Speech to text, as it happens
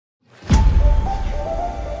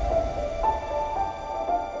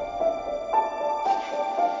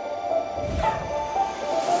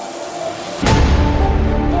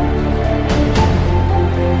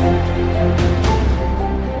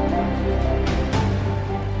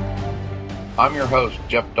I'm your host,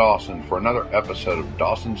 Jeff Dawson, for another episode of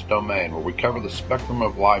Dawson's Domain, where we cover the spectrum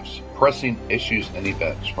of life's pressing issues and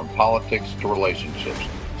events, from politics to relationships,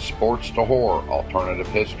 sports to horror, alternative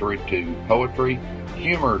history to poetry,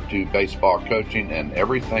 humor to baseball coaching, and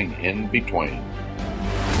everything in between.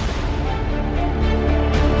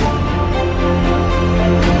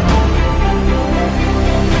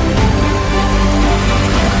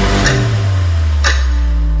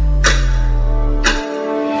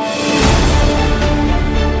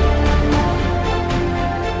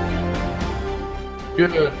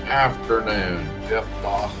 Good afternoon, Jeff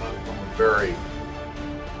Dawson from a very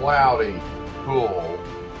cloudy, cool,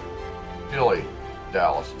 chilly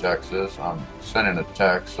Dallas, Texas. I'm sending a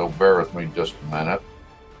text, so bear with me just a minute.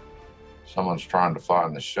 Someone's trying to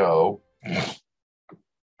find the show. And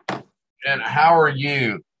how are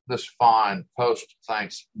you this fine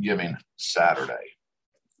post-Thanksgiving Saturday?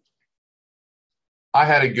 I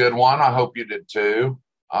had a good one. I hope you did too.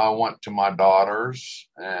 I went to my daughter's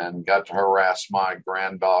and got to harass my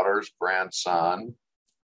granddaughter's grandson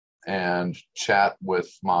and chat with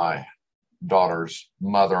my daughter's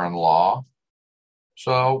mother-in-law.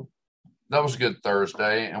 So that was a good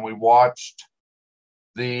Thursday. And we watched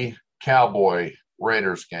the Cowboy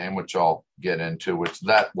Raiders game, which I'll get into, which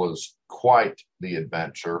that was quite the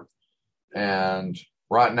adventure. And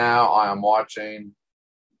right now I am watching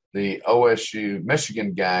the OSU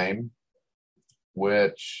Michigan game,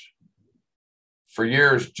 which for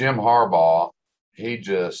years, Jim Harbaugh, he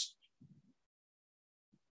just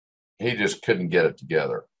couldn't get it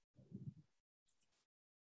together.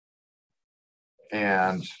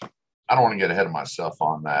 And I don't want to get ahead of myself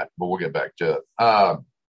on that, but we'll get back to it. So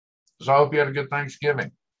I hope you had a good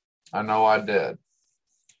Thanksgiving. I know I did.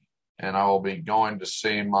 And I will be going to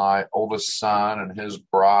see my oldest son and his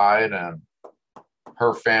bride and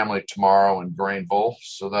her family tomorrow in Greenville.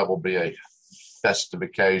 So that will be a festive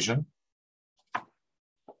occasion,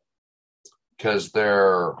 because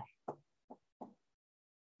there's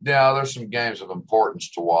some games of importance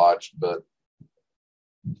to watch, but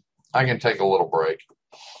I can take a little break.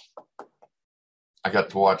 I got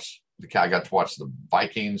to watch the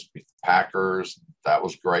Vikings beat the Packers. That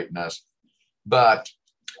was greatness. But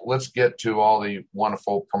let's get to all the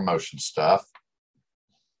wonderful promotion stuff.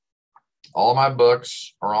 All of my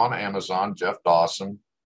books are on Amazon, Jeff Dawson.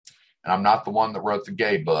 And I'm not the one that wrote the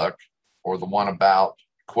gay book or the one about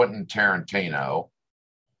Quentin Tarantino.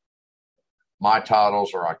 My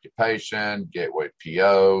titles are Occupation, Gateway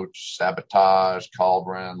PO, Sabotage,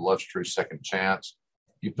 Cauldron, Love's True Second Chance.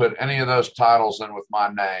 You put any of those titles in with my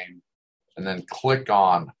name and then click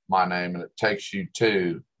on my name and it takes you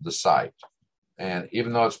to the site. And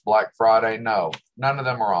even though it's Black Friday, no, none of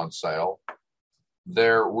them are on sale.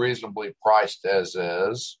 They're reasonably priced as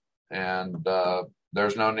is. And,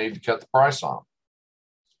 there's no need to cut the price on them.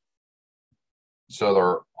 So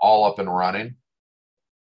they're all up and running.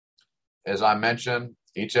 As I mentioned,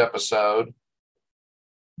 each episode,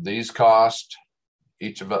 these cost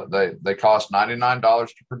they cost $99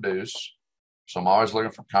 to produce. So I'm always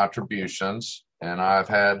looking for contributions, and I've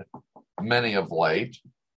had many of late,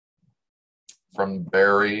 from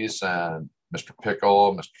Barry's and Mr.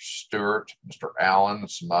 Pickle, Mr. Stewart, Mr. Allen, and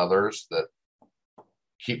some others that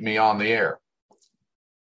keep me on the air.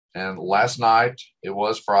 And last night, it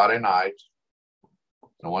was Friday night,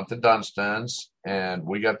 I went to Dunstan's, and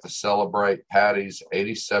we got to celebrate Patty's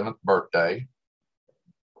 87th birthday.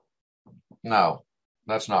 No,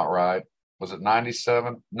 that's not right. Was it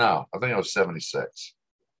 97? No, I think it was 76.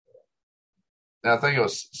 I think it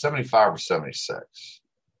was 75 or 76.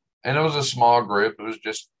 And it was a small group. It was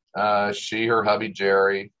just she, her hubby,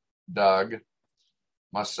 Jerry, Doug,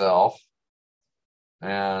 myself,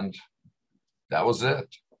 and that was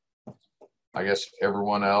it. I guess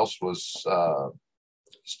everyone else was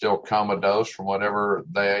still comatose from whatever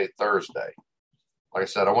they ate Thursday. Like I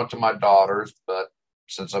said, I went to my daughter's, but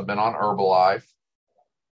since I've been on Herbalife,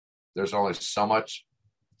 there's only so much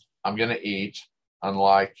I'm going to eat,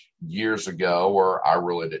 unlike years ago where I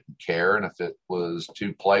really didn't care. And if it was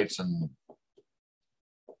 2 plates and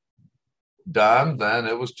done, then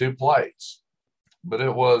it was 2 plates. But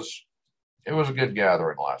it was a good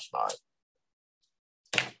gathering last night.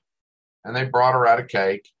 And they brought her out a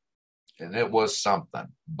cake, and it was something.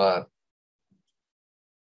 But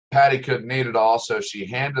Patty couldn't eat it all, so she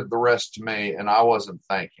handed the rest to me, and I wasn't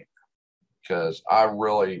thanking her because I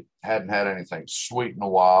really hadn't had anything sweet in a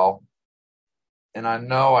while. And I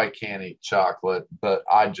know I can't eat chocolate, but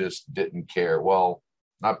I just didn't care. Well,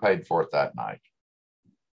 I paid for it that night.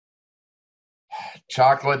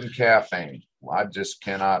 Chocolate and caffeine. I just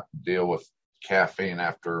cannot deal with caffeine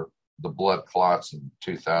after the blood clots in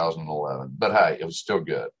 2011. But hey, it was still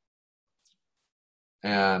good.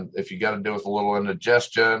 And if you got to do with a little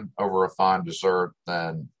indigestion over a fine dessert,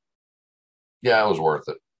 then yeah, it was worth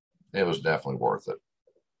it. It was definitely worth it.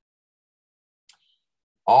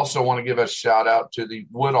 Also want to give a shout out to the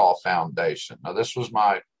Woodall Foundation. Now, this was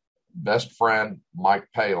my best friend, Mike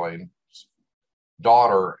Paling's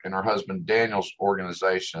daughter and her husband Daniel's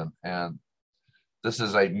organization. And this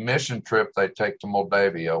is a mission trip they take to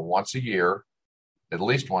Moldavia once a year, at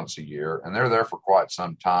least once a year. And they're there for quite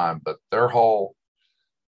some time. But their whole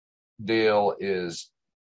deal is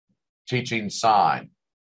teaching sign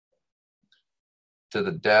to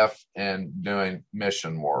the deaf and doing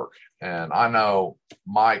mission work. And I know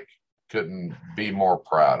Mike couldn't be more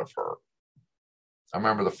proud of her. I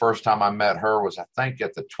remember the first time I met her was, I think,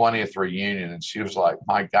 at the 20th reunion, and she was like,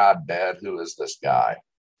 "My God, Dad, who is this guy?"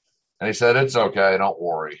 And he said, "It's okay, don't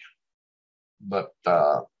worry." But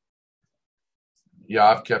yeah,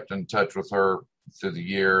 I've kept in touch with her through the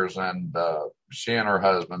years, and she and her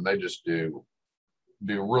husband, they just do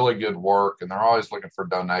really good work, and they're always looking for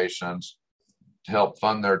donations to help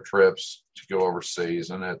fund their trips to go overseas.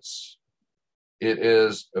 And it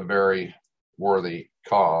is a very worthy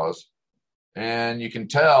cause. And you can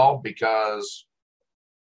tell because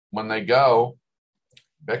when they go,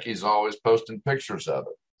 Becky's always posting pictures of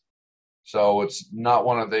it. So it's not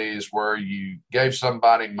one of these where you gave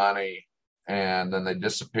somebody money and then they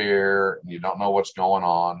disappear and you don't know what's going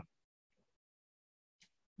on.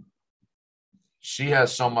 She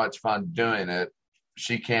has so much fun doing it,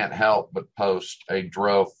 she can't help but post a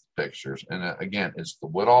drove pictures. And again, it's the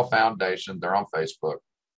Woodall Foundation. They're on Facebook.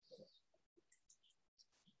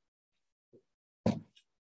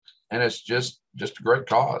 And it's just a great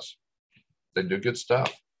cause. They do good stuff.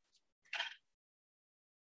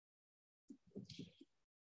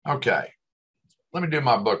 Okay, let me do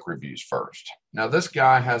my book reviews first. Now, this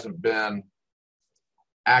guy hasn't been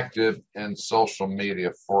active in social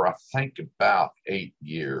media for, I think, about 8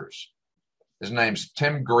 years. His name's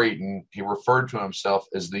Tim Greeton. He referred to himself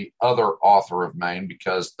as the other author of Maine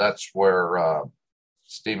because that's where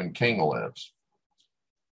Stephen King lives.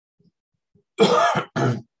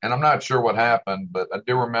 And I'm not sure what happened, but I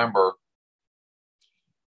do remember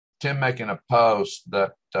Tim making a post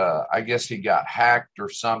that I guess he got hacked or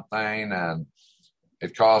something, and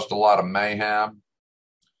it caused a lot of mayhem.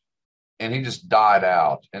 And he just died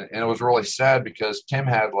out. And it was really sad because Tim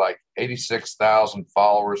had like 86,000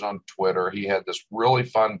 followers on Twitter. He had this really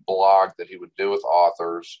fun blog that he would do with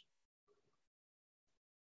authors.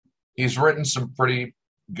 He's written some pretty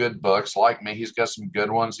good books. Like me, he's got some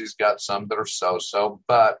good ones. He's got some that are so-so.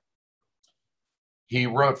 But he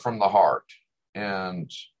wrote from the heart.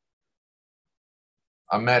 And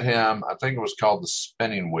I met him, I think it was called The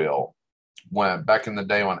Spinning Wheel, back in the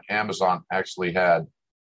day when Amazon actually had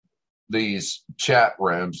these chat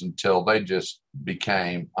rooms until they just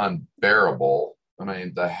became unbearable. I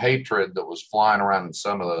mean, the hatred that was flying around in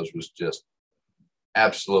some of those was just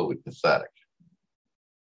absolutely pathetic.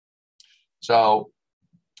 So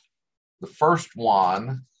the first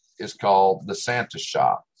one is called The Santa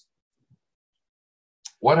Shop.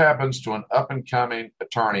 What happens to an up-and-coming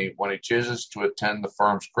attorney when he chooses to attend the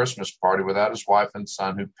firm's Christmas party without his wife and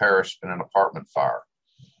son who perished in an apartment fire?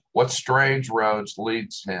 What strange roads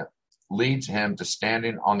leads him to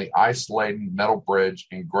standing on the ice-laden metal bridge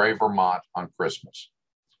in Gray, Vermont on Christmas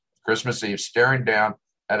Eve, staring down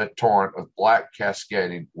at a torrent of black,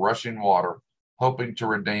 cascading, rushing water, hoping to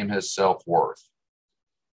redeem his self-worth,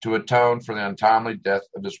 to atone for the untimely death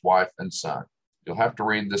of his wife and son. You'll have to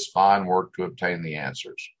read this fine work to obtain the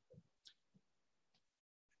answers.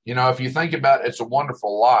 You know, if you think about It's a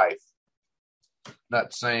Wonderful Life,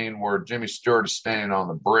 that scene where Jimmy Stewart is standing on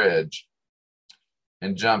the bridge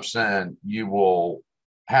and jumps in, you will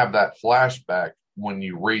have that flashback when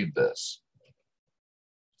you read this.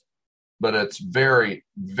 But it's very,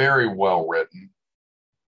 very well written.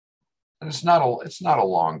 And it's not a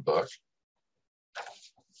long book,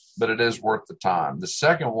 but it is worth the time. The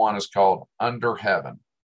second one is called Under Heaven.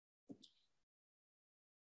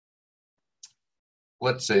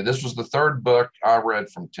 Let's see. This was the third book I read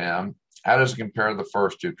from Tim. How does it compare to the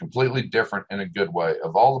first two? Completely different in a good way.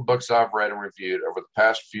 Of all the books I've read and reviewed over the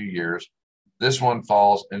past few years, this one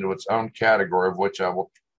falls into its own category of which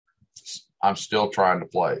I'm still trying to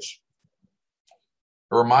place.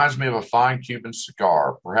 It reminds me of a fine Cuban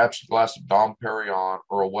cigar, perhaps a glass of Dom Perignon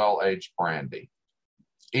or a well-aged brandy.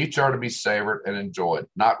 Each are to be savored and enjoyed,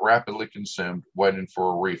 not rapidly consumed, waiting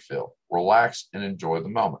for a refill. Relax and enjoy the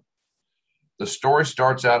moment. The story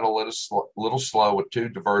starts out a little slow with two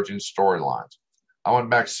diverging storylines. I went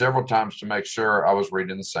back several times to make sure I was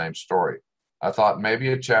reading the same story. I thought maybe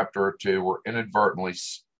a chapter or two were inadvertently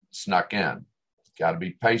snuck in. Got to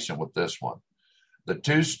be patient with this one. The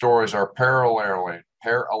two stories are paralleling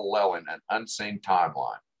an unseen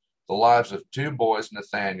timeline. The lives of two boys,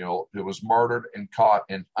 Nathaniel, who was murdered and caught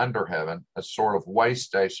in under heaven, a sort of way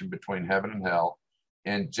station between heaven and hell,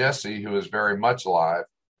 and Jesse, who is very much alive,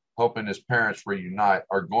 hoping his parents reunite,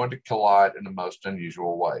 are going to collide in the most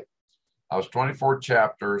unusual way. I was 24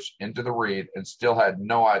 chapters into the read and still had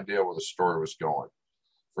no idea where the story was going.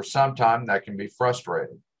 For some time, that can be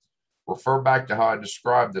frustrating. Refer back to how I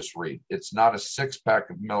described this read. It's not a six-pack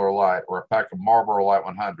of Miller Lite or a pack of Marlboro Light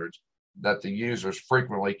 100s that the users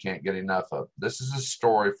frequently can't get enough of. This is a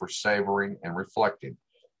story for savoring and reflecting.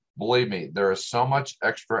 Believe me, there is so much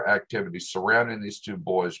extra activity surrounding these two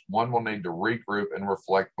boys, one will need to regroup and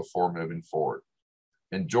reflect before moving forward.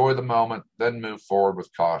 Enjoy the moment, then move forward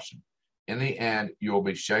with caution. In the end, you will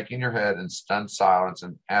be shaking your head in stunned silence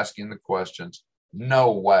and asking the questions,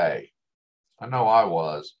 no way. I know I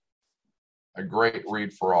was. A great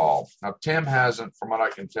read for all. Now, Tim hasn't, from what I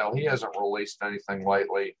can tell, he hasn't released anything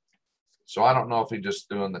lately. So I don't know if he's just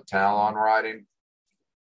doing the towel on writing,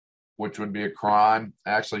 which would be a crime.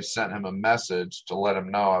 I actually sent him a message to let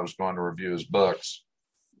him know I was going to review his books,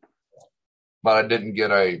 but I didn't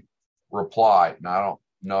get a reply. Now, I don't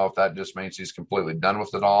know if that just means he's completely done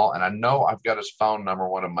with it all. And I know I've got his phone number,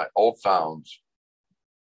 one of my old phones,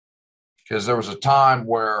 because there was a time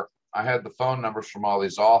where I had the phone numbers from all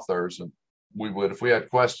these authors, and we would, if we had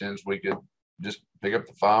questions, we could just pick up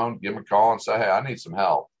the phone, give him a call and say, hey, I need some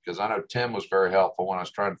help. Because I know Tim was very helpful when I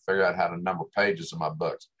was trying to figure out how to number pages in my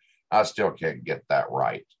books. I still can't get that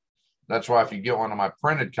right. That's why if you get one of my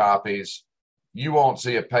printed copies, you won't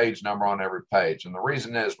see a page number on every page. And the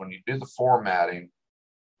reason is when you do the formatting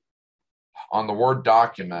on the Word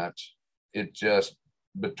document, it just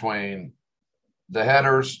between the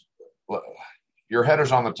headers, your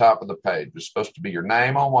headers on the top of the page is supposed to be your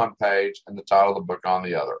name on one page and the title of the book on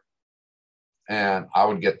the other. And I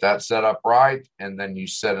would get that set up right. And then you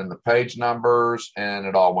set in the page numbers and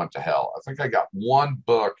it all went to hell. I think I got one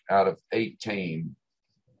book out of 18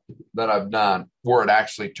 that I've done where it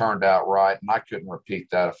actually turned out right. And I couldn't repeat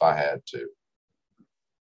that if I had to.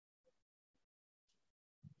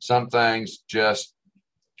 Some things just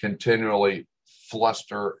continually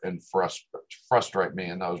fluster and frustrate me.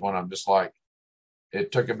 And those when I'm just like,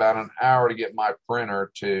 it took about an hour to get my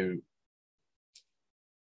printer to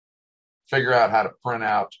figure out how to print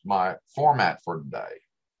out my format for today.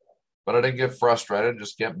 But I didn't get frustrated,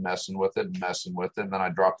 just kept messing with it. And then I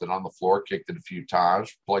dropped it on the floor, kicked it a few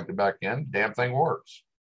times, plugged it back in. Damn thing works.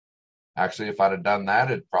 Actually, if I'd have done that,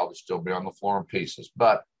 it'd probably still be on the floor in pieces.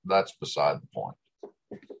 But that's beside the point.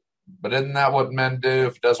 But isn't that what men do?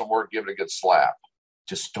 If it doesn't work, give it a good slap.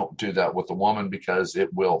 Just don't do that with a woman because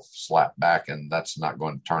it will slap back and that's not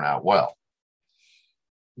going to turn out well.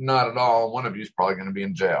 Not at all. One of you is probably going to be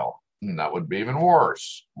in jail. And that would be even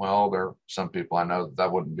worse. Well, there are some people I know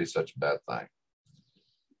that wouldn't be such a bad thing.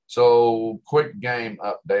 So, quick game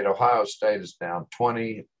update. Ohio State is down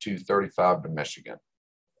 20-35 to Michigan.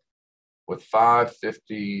 With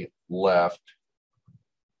 5:50 left.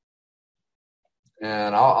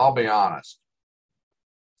 And I'll be honest.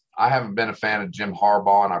 I haven't been a fan of Jim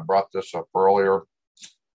Harbaugh, and I brought this up earlier.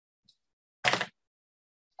 I'd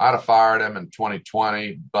have fired him in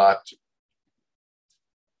 2020, but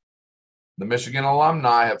the Michigan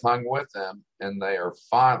alumni have hung with him, and they are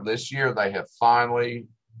fine. This year, they have finally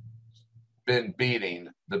been beating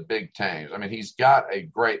the big teams. I mean, he's got a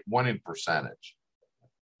great winning percentage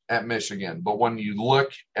at Michigan, but when you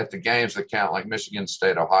look at the games that count, like Michigan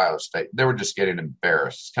State, Ohio State, they were just getting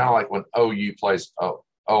embarrassed. It's kind of like when OU plays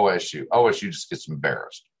OSU. OSU just gets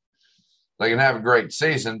embarrassed. They can have a great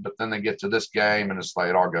season, but then they get to this game, and it's like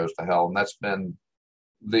it all goes to hell. And that's been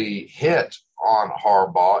the hit on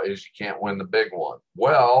Harbaugh is you can't win the big one.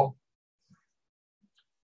 Well,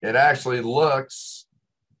 it actually looks,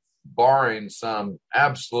 barring some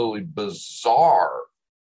absolutely bizarre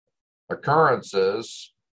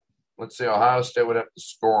occurrences, let's see, Ohio State would have to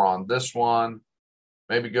score on this one,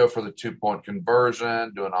 maybe go for the 2-point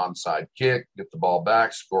conversion, do an onside kick, get the ball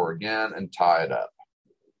back, score again, and tie it up.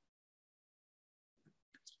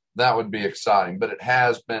 That would be exciting, but it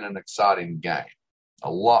has been an exciting game. A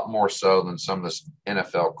lot more so than some of this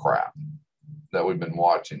NFL crap that we've been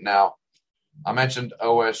watching. Now, I mentioned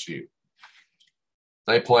OSU.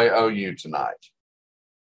 They play OU tonight.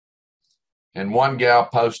 And one gal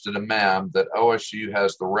posted a meme that OSU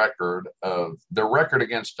has the record of, their record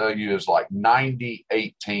against OU is like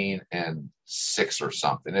 90-18-6 or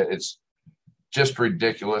something. It's just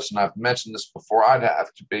ridiculous. And I've mentioned this before.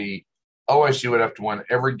 OSU would have to win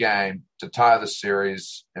every game to tie the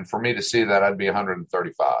series. And for me to see that, I'd be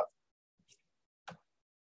 135.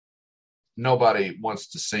 Nobody wants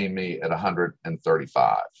to see me at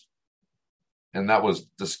 135. And that was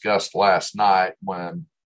discussed last night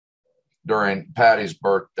during Patty's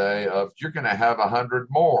birthday you're going to have 100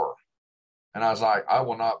 more. And I was like, I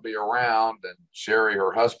will not be around. And Sherry,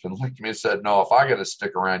 her husband, looked at me and said, no, if I got to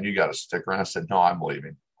stick around, you got to stick around. I said, no, I'm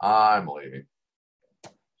leaving.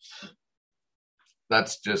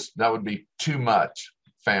 That would be too much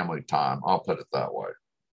family time. I'll put it that way.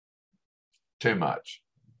 Too much.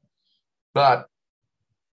 But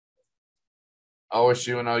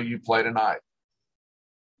OSU and OU play tonight.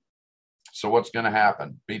 So what's going to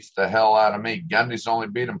happen? Beats the hell out of me. Gundy's only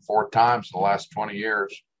beat him 4 times in the last 20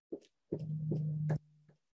 years.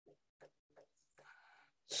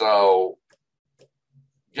 So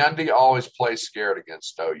Gundy always plays scared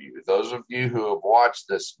against OU. Those of you who have watched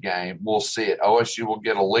this game will see it. OSU will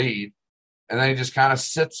get a lead, and then he just kind of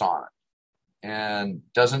sits on it and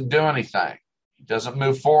doesn't do anything. He doesn't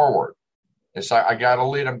move forward. It's like, I got a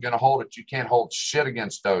lead, I'm going to hold it. You can't hold shit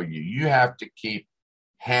against OU. You have to keep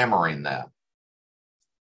hammering them.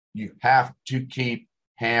 You have to keep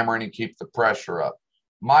hammering and keep the pressure up.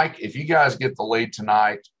 Mike, if you guys get the lead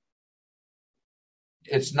tonight,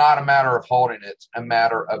 it's not a matter of holding it. It's a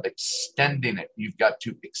matter of extending it. You've got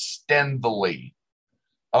to extend the lead.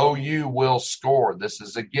 OU will score. This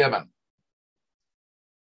is a given.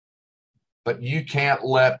 But you can't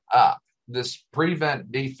let up. This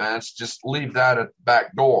prevent defense, just leave that at the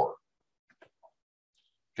back door.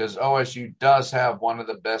 Because OSU does have one of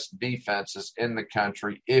the best defenses in the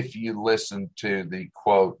country if you listen to the,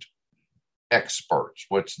 quote, experts,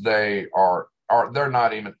 which they're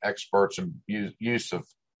not even experts in use of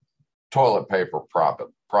toilet paper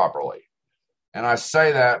properly. And I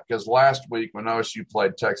say that because last week when OSU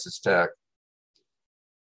played Texas Tech,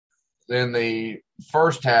 in the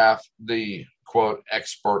first half, the quote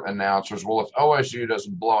expert announcers, well, if OSU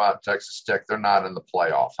doesn't blow out Texas Tech, they're not in the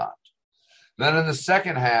playoff hunt. Then in the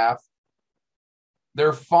second half,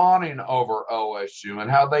 they're fawning over OSU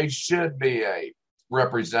and how they should be a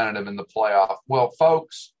representative in the playoff. Well,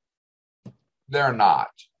 folks, they're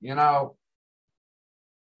not. You know,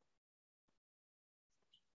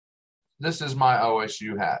 this is my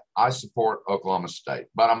OSU hat. I support Oklahoma State,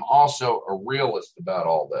 but I'm also a realist about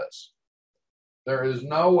all this. There is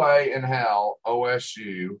no way in hell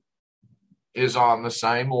OSU is on the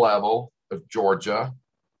same level of Georgia,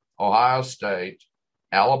 Ohio State,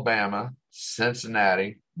 Alabama,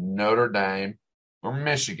 Cincinnati, Notre Dame, or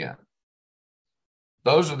Michigan.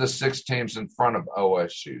 Those are the 6 teams in front of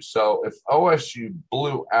OSU. So if OSU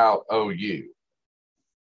blew out OU,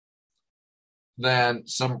 then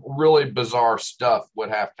some really bizarre stuff would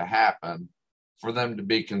have to happen for them to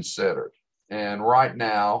be considered. And right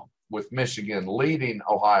now, with Michigan leading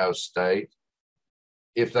Ohio State,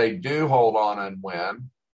 if they do hold on and win,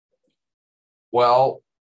 well,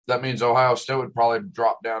 that means Ohio State would probably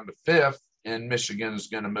drop down to 5th, and Michigan is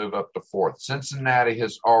going to move up to 4th. Cincinnati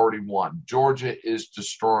has already won. Georgia is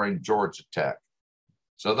destroying Georgia Tech.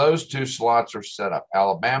 So those 2 slots are set up.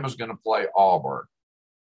 Alabama's going to play Auburn.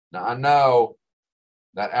 Now, I know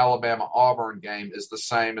that Alabama-Auburn game is the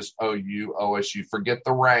same as OU-OSU. Forget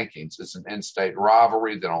the rankings. It's an in-state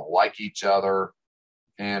rivalry. They don't like each other,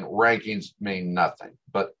 and rankings mean nothing.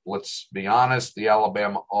 But let's be honest, the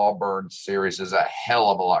Alabama-Auburn series is a hell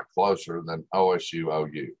of a lot closer than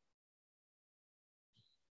OSU-OU.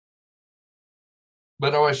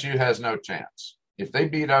 But OSU has no chance. If they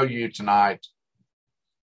beat OU tonight,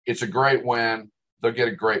 it's a great win. They'll get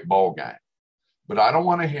a great bowl game. But I don't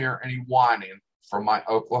want to hear any whining from my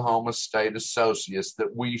Oklahoma State associates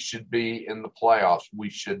that we should be in the playoffs. We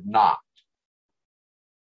should not.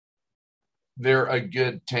 They're a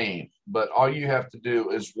good team. But all you have to do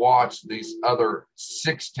is watch these other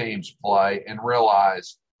 6 teams play and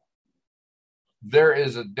realize there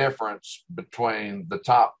is a difference between the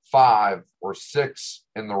top 5 or 6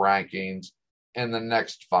 in the rankings and the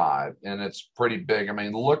next 5. And it's pretty big. I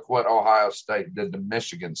mean, look what Ohio State did to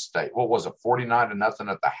Michigan State. What was it,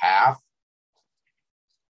 49-0 at the half?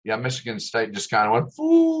 Yeah, Michigan State just kind of went,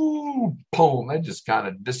 ooh, boom. They just kind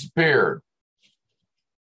of disappeared.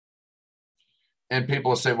 And people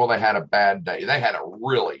will say, well, they had a bad day. They had a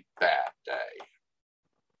really bad day.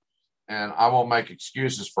 And I won't make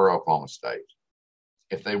excuses for Oklahoma State.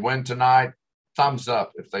 If they win tonight, thumbs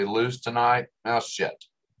up. If they lose tonight, well, shit.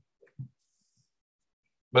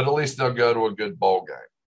 But at least they'll go to a good bowl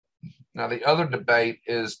game. Now, the other debate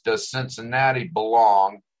is, does Cincinnati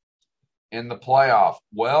belong in the playoff?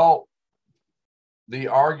 Well, the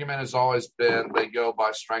argument has always been they go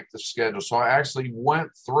by strength of schedule. So I actually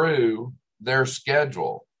went through their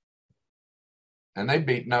schedule, and they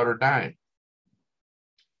beat Notre Dame.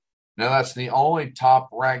 Now, that's the only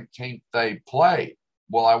top-ranked team they played.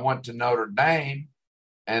 Well, I went to Notre Dame,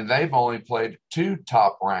 and they've only played 2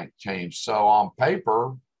 top-ranked teams. So on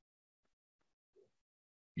paper,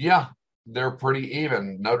 yeah, they're pretty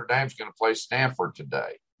even. Notre Dame's going to play Stanford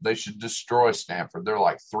today. They should destroy Stanford. They're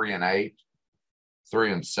like 3-8,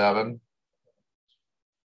 3-7.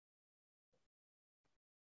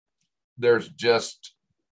 There's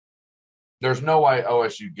no way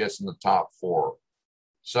OSU gets in the top 4.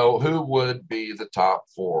 So who would be the top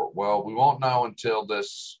 4? Well, we won't know until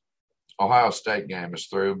this Ohio State game is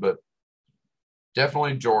through, but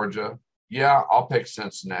definitely Georgia. Yeah, I'll pick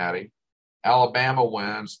Cincinnati. Alabama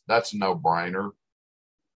wins. That's a no-brainer.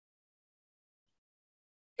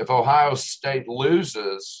 If Ohio State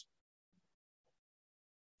loses,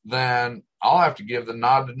 then I'll have to give the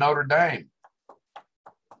nod to Notre Dame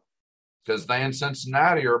because they and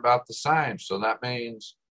Cincinnati are about the same. So that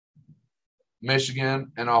means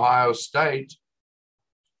Michigan and Ohio State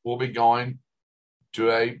will be going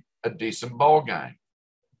to a decent bowl game.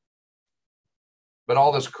 But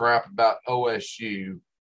all this crap about OSU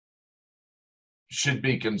should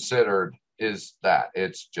be considered is that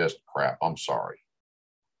it's just crap. I'm sorry.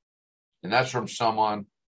 And that's from someone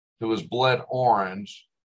who has bled orange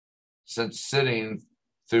since sitting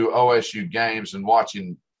through OSU games and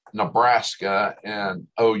watching Nebraska and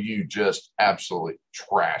OU just absolutely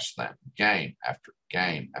trash them game after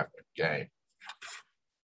game after game.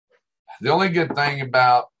 The only good thing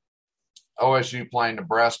about OSU playing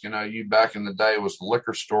Nebraska and OU back in the day was the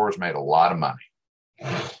liquor stores made a lot of money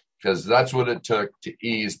because that's what it took to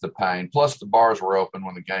ease the pain. Plus, the bars were open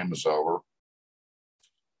when the game was over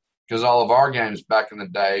because all of our games back in the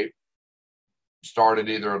day started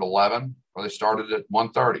either at 11 or they started at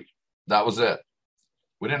 1:30. That was it.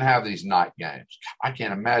 We didn't have these night games. I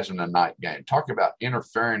can't imagine a night game. Talk about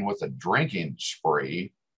interfering with a drinking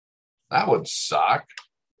spree. That would suck.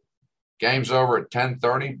 Game's over at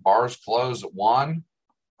 10:30. Bars close at 1.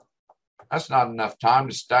 That's not enough time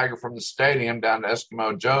to stagger from the stadium down to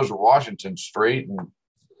Eskimo Joe's or Washington Street and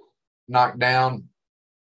knock down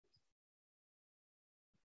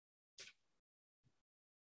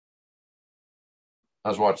I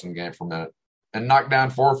was watching the game for a minute. And knock down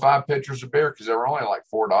 4 or 5 pitchers of beer because they were only like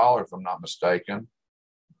 $4, if I'm not mistaken.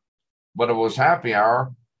 But it was happy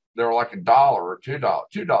hour. They were like $1 or $2,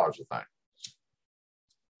 $2 a thing.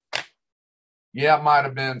 Yeah, it might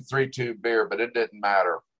have been 3-2 beer, but it didn't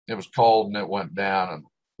matter. It was cold and it went down and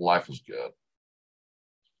life was good.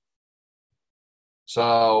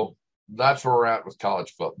 So that's where we're at with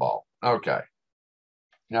college football. Okay.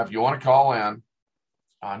 Now, if you want to call in,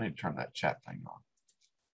 I need to turn that chat thing on.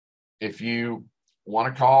 If you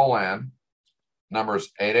want to call in, number is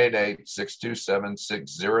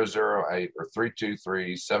 888-627-6008 or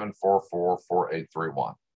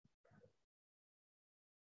 323-744-4831.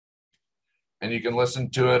 And you can listen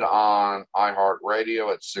to it on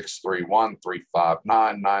iHeartRadio at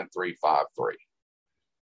 631-359-9353.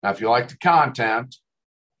 Now, if you like the content,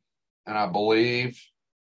 and I believe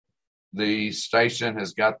the station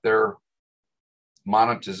has got their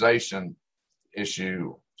monetization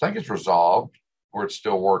issue, I think it's resolved, or it's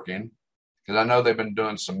still working, because I know they've been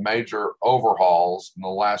doing some major overhauls in the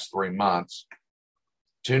last 3 months.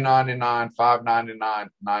 $2.99, $5.99,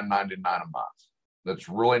 $9.99 a month. That's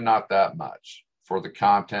really not that much for the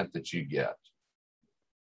content that you get.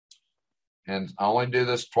 And I only do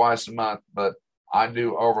this twice a month, but I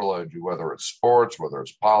do overload you, whether it's sports, whether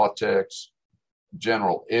it's politics,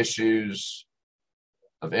 general issues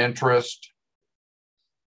of interest.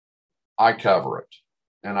 I cover it,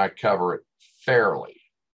 and I cover it fairly.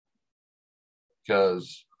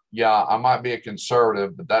 Because, yeah, I might be a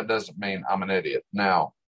conservative, but that doesn't mean I'm an idiot.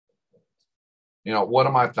 Now, what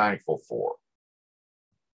am I thankful for?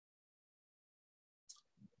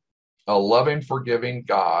 A loving, forgiving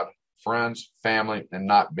God, friends, family, and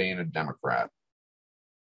not being a Democrat.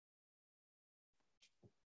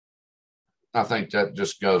 I think that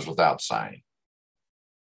just goes without saying.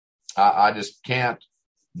 I just can't.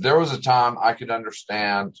 There was a time I could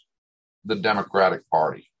understand the Democratic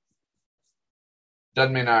Party.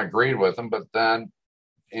 Doesn't mean I agreed with them, but then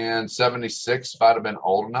in 76, if I'd have been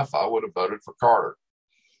old enough, I would have voted for Carter.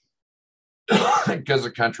 Because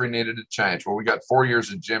the country needed to change. Well, we got 4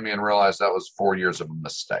 years of Jimmy and realized that was 4 years of a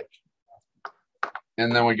mistake.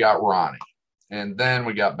 And then we got Ronnie. And then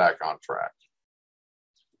we got back on track.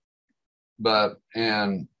 But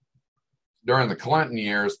during the Clinton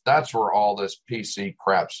years, that's where all this PC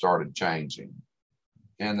crap started changing.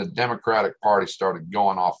 and the Democratic Party started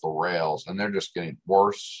going off the rails, and they're just getting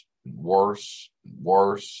worse and worse and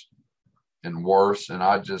worse and worse. And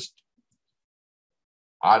I just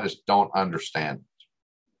don't understand it.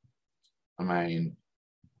 I mean,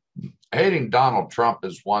 hating Donald Trump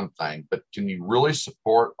is one thing, but can you really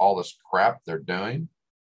support all this crap they're doing?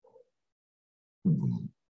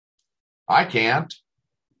 I can't.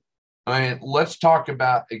 I mean, let's talk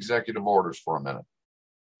about executive orders for a minute.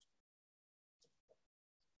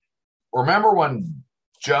 Remember when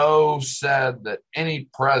Joe said that any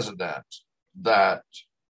president that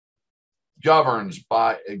governs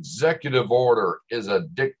by executive order is a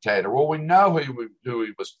dictator? Well, we know who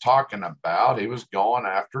he was talking about. He was going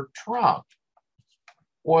after Trump.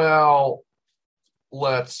 Well,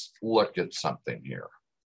 let's look at something here.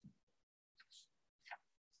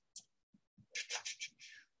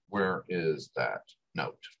 Where is that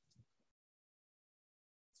note?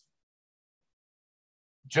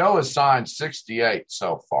 Joe has signed 68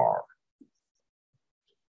 so far.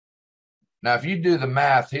 Now, if you do the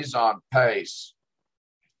math, he's on pace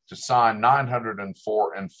to sign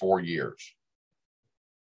 904 in 4 years.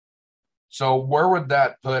 So where would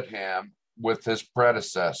that put him with his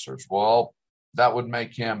predecessors? Well, that would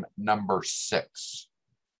make him number 6.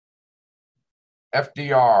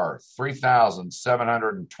 FDR,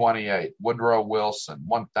 3,728. Woodrow Wilson,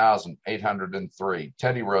 1,803.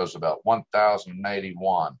 Teddy Roosevelt,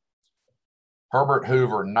 1,081. Herbert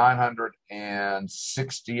Hoover,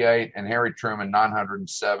 968. And Harry Truman,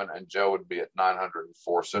 907. And Joe would be at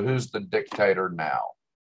 904. So who's the dictator now?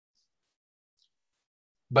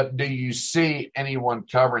 But do you see anyone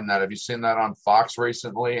covering that? Have you seen that on Fox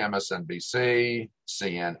recently? MSNBC,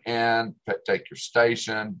 CNN, Take Your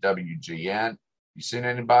Station, WGN. You seen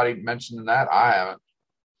anybody mentioning that? I haven't.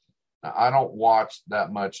 Now, I don't watch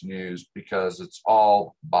that much news because it's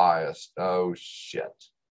all biased. Oh, shit.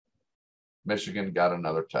 Michigan got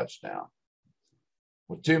another touchdown.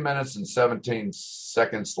 With 2 minutes and 17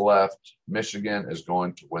 seconds left, Michigan is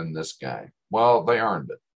going to win this game. Well, they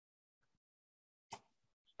earned it.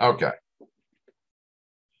 Okay.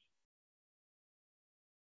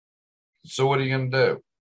 So what are you going to do?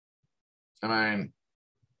 I mean,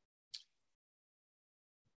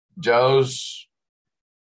 Joe's,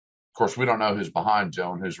 of course, we don't know who's behind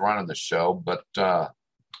Joe and who's running the show, but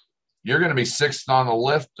you're going to be 6th on the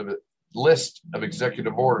list of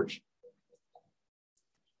executive orders.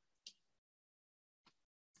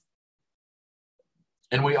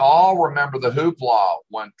 And we all remember the hoopla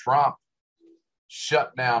when Trump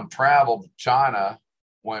shut down travel to China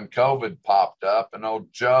when COVID popped up, and old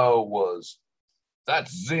Joe was,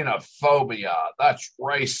 that's xenophobia, that's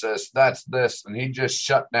racist, that's this, and he just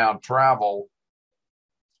shut down travel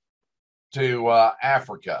to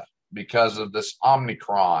Africa because of this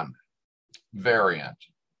Omicron variant.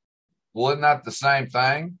 Well, isn't that the same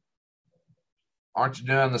thing? Aren't you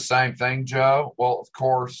doing the same thing, Joe? Well, of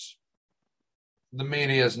course, the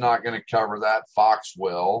media is not going to cover that. Fox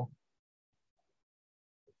will.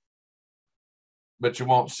 But you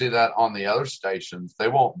won't see that on the other stations. They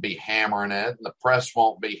won't be hammering it. The press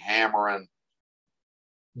won't be hammering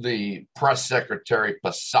the press secretary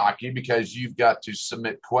Psaki because you've got to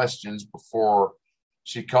submit questions before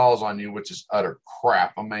she calls on you, which is utter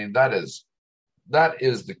crap. I mean, that is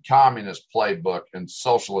the communist playbook and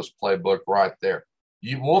socialist playbook right there.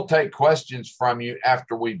 You will take questions from you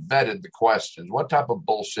after we vetted the questions. What type of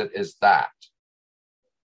bullshit is that?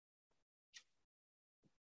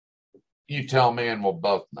 You tell me and we'll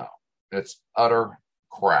both know. It's utter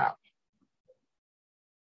crap.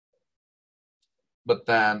 But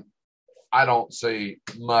then I don't see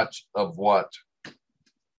much of what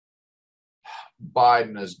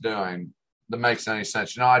Biden is doing that makes any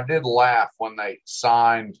sense. You know, I did laugh when they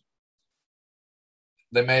signed,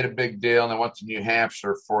 they made a big deal and they went to New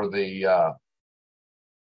Hampshire for the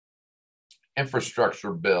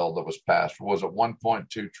infrastructure bill that was passed. Was it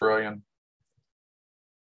 1.2 trillion?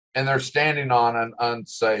 And they're standing on an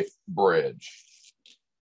unsafe bridge.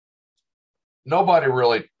 Nobody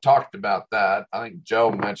really talked about that. I think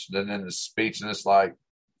Joe mentioned it in his speech, and it's like,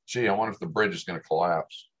 gee, I wonder if the bridge is going to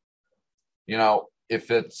collapse. You know,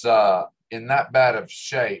 if it's in that bad of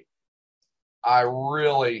shape, I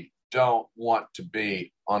really don't want to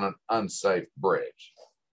be on an unsafe bridge.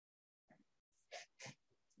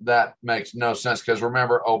 That makes no sense because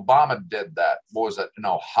remember, Obama did that. What was it, in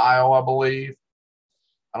Ohio, I believe?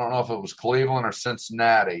 I don't know if it was Cleveland or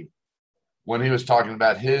Cincinnati when he was talking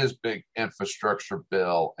about his big infrastructure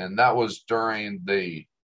bill. And that was during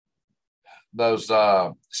those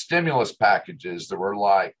stimulus packages that were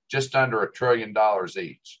like just under $1 trillion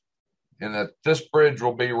each. and that this bridge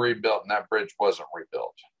will be rebuilt, and that bridge wasn't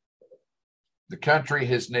rebuilt. The country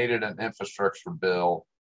has needed an infrastructure bill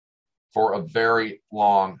for a very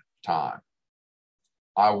long time.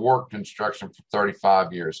 I worked construction for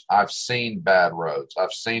 35 years. I've seen bad roads.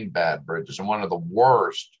 I've seen bad bridges. And one of the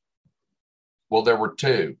worst, well, there were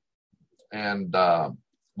two. And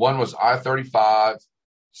one was I-35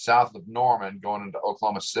 south of Norman going into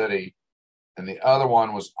Oklahoma City. And the other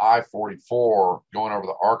one was I-44 going over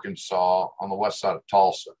the Arkansas on the west side of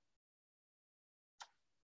Tulsa.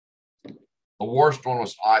 The worst one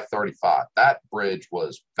was I-35. That bridge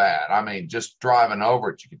was bad. I mean, just driving over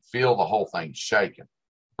it, you could feel the whole thing shaking.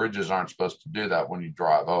 Bridges aren't supposed to do that when you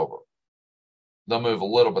drive over. They'll move a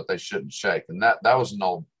little, but they shouldn't shake. And that was an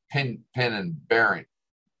old pinion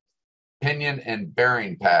and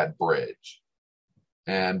bearing pad bridge.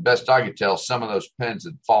 And best I could tell, some of those pins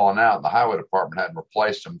had fallen out, and the highway department hadn't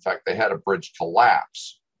replaced them. In fact, they had a bridge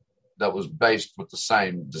collapse that was based with the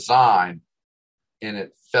same design, and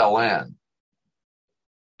it fell in.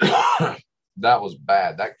 That was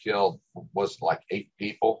bad. That killed, was like 8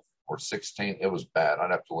 people or 16. It was bad.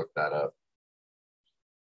 I'd have to look that up.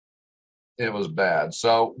 It was bad.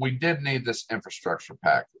 So we did need this infrastructure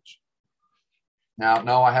package. Now,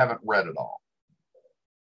 no, I haven't read it all.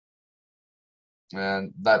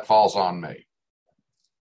 And that falls on me.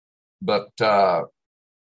 But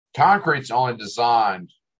concrete's only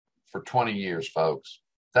designed for 20 years, folks.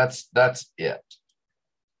 That's it.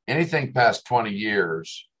 Anything past 20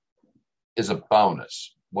 years is a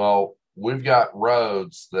bonus. Well, we've got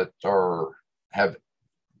roads that have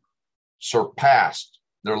surpassed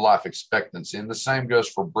their life expectancy, and the same goes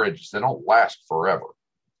for bridges. They don't last forever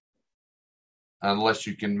unless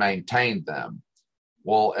you can maintain them.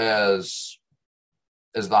 Well, as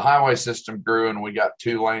the highway system grew and we got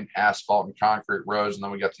 2-lane asphalt and concrete roads, and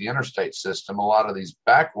then we got the interstate system, a lot of these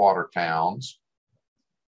backwater towns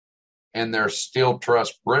and their steel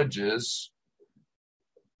truss bridges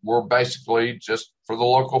were basically just for the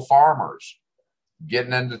local farmers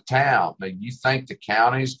getting into town. Now, you think the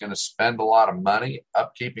county's going to spend a lot of money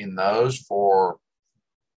upkeeping those for,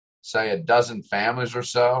 say, a dozen families or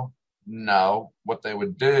so? No. What they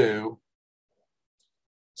would do,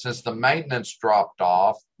 since the maintenance dropped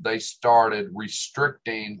off, they started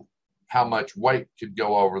restricting how much weight could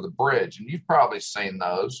go over the bridge. And you've probably seen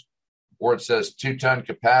those where it says 2-ton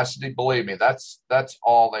capacity. Believe me, that's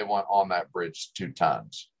all they want on that bridge, 2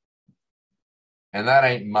 tons. And that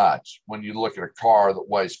ain't much when you look at a car that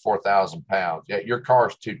weighs 4,000 pounds. Yeah, your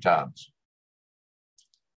car's 2 tons.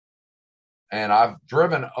 And I've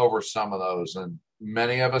driven over some of those, and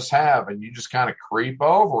many of us have, and you just kind of creep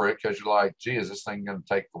over it because you're like, gee, is this thing going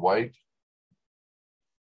to take the weight?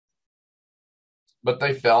 But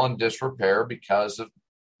they fell in disrepair because of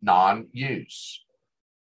non-use.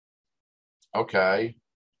 Okay.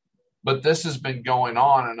 But this has been going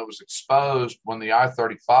on, and it was exposed when the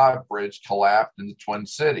I-35 bridge collapsed in the Twin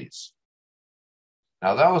Cities.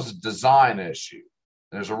 Now, that was a design issue.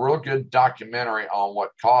 There's a real good documentary on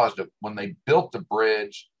what caused it. When they built the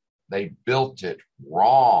bridge, they built it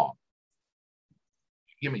wrong.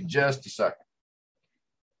 Give me just a second.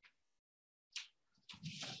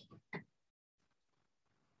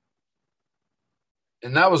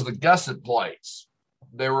 And that was the gusset plates.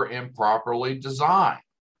 They were improperly designed.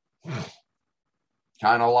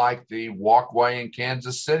 Kind of like the walkway in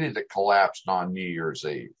Kansas City that collapsed on New Year's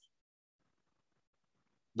Eve.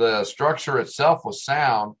 The structure itself was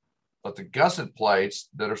sound, but the gusset plates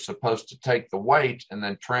that are supposed to take the weight and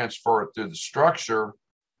then transfer it through the structure,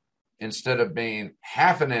 instead of being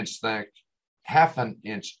half an inch thick,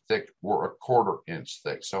 were a 1/4 inch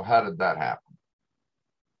thick. So how did that happen?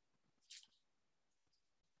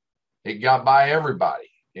 It got by everybody.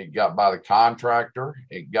 It got by the contractor.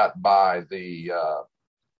 It got by the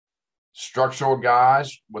structural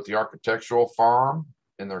guys with the architectural firm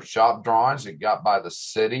in their shop drawings. It got by the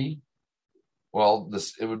city. Well,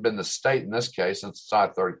 it would have been the state in this case, since it's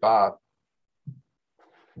I-35.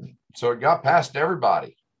 So it got past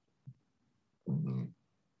everybody.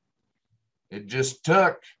 It just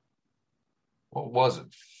took, what was it,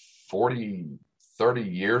 40, 30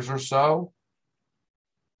 years or so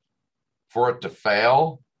for it to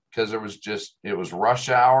fail, because it was rush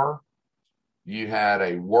hour. You had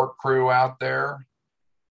a work crew out there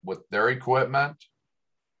with their equipment.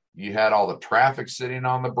 You had all the traffic sitting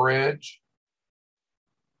on the bridge,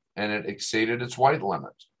 and it exceeded its weight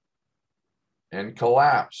limit and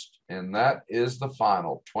collapsed. And that is the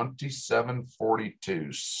final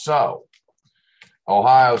 2742. So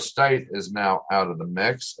Ohio State is now out of the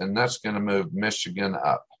mix, and that's going to move Michigan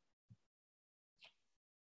up.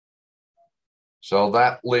 So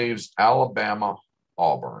that leaves Alabama,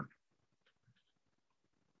 Auburn.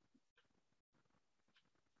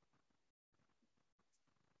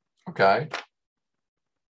 Okay.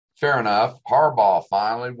 Fair enough. Harbaugh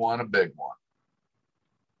finally won a big one.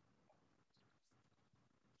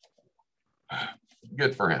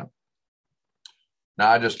 Good for him.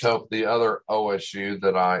 Now, I just hope the other OSU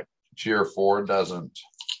that I cheer for doesn't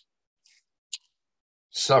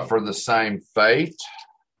suffer the same fate.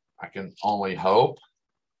 I can only hope.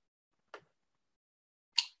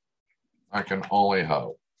 I can only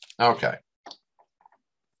hope. Okay.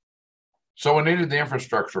 So we needed the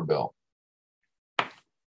infrastructure bill.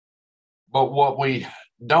 But what we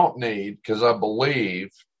don't need, because I believe,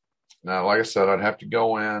 now, like I said, I'd have to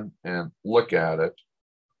go in and look at it.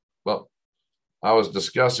 But I was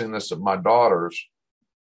discussing this at my daughter's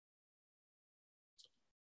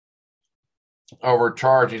over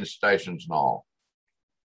charging stations and all.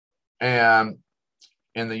 And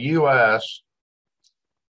in the U.S.,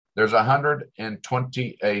 there's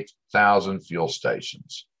 128,000 fuel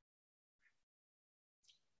stations.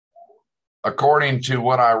 According to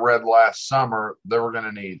what I read last summer, they were going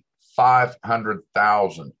to need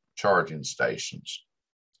 500,000 charging stations.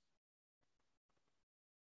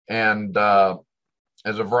 And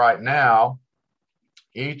as of right now,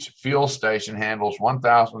 each fuel station handles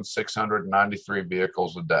 1,693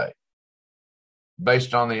 vehicles a day.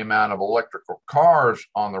 Based on the amount of electrical cars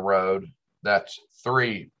on the road, that's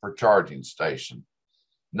 3 per charging station.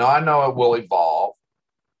 Now, I know it will evolve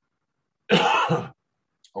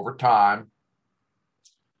over time,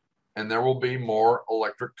 and there will be more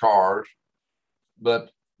electric cars.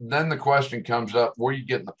 But then the question comes up, where are you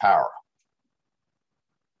getting the power?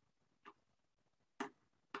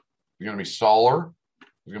 It's going to be solar.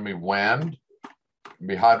 It's going to be wind. It's going to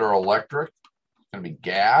be hydroelectric. It's going to be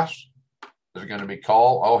gas. Is it going to be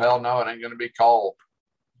coal? Oh, hell no, it ain't going to be coal.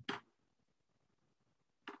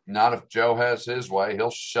 Not if Joe has his way.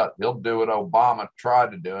 He'll do what Obama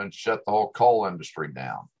tried to do and shut the whole coal industry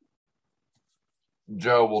down.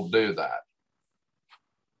 Joe will do that.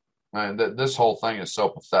 I mean, this whole thing is so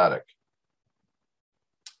pathetic.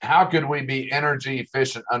 How could we be energy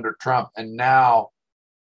efficient under Trump? And now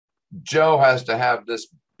Joe has to have this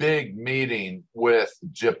big meeting with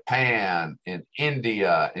Japan and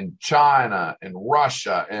India and China and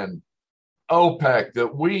Russia and OPEC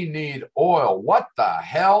that we need oil. What the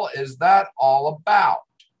hell is that all about?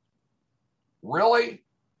 Really?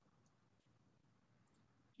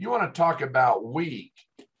 You want to talk about weak?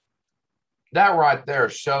 That right there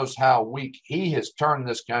shows how weak he has turned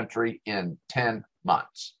this country in 10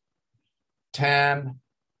 months. 10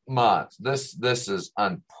 months. This is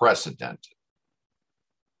unprecedented.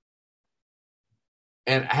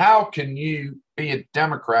 And how can you be a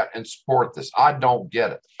Democrat and support this? I don't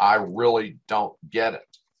get it. I really don't get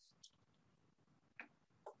it.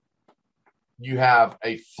 You have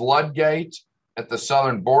a floodgate at the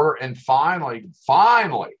southern border, and finally,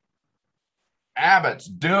 Abbott's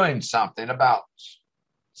doing something about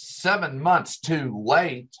 7 months too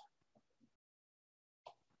late.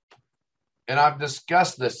 And I've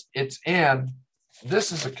discussed this.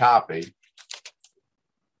 This is a copy of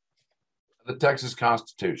the Texas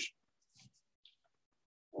Constitution.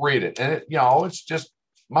 Read it. And it's just,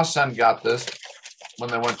 my son got this when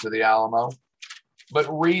they went to the Alamo. But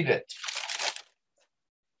read it.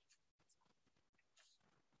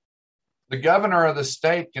 The governor of the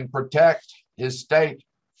state can protect his state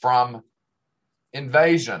from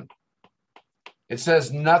invasion. It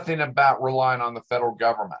says nothing about relying on the federal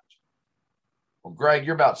government. Well, Greg,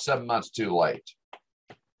 you're about 7 months too late.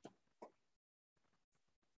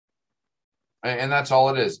 And that's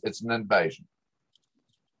all it is. It's an invasion.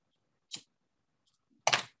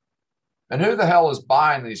 And who the hell is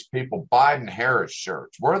buying these people Biden-Harris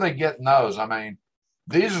shirts? Where are they getting those? I mean,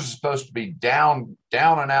 these are supposed to be down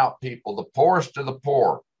and out people, the poorest of the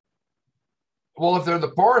poor. Well, if they're the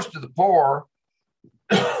poorest of the poor,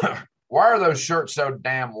 why are those shirts so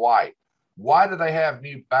damn white? Why do they have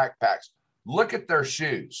new backpacks? Look at their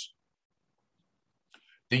shoes.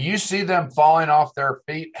 Do you see them falling off their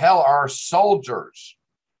feet? Hell, our soldiers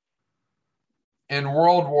in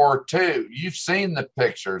World War II, you've seen the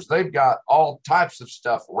pictures. They've got all types of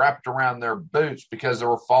stuff wrapped around their boots because they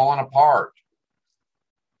were falling apart.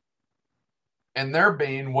 And they're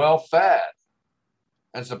being well fed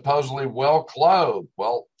and supposedly well clothed.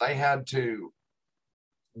 Well, they had to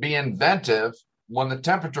be inventive when the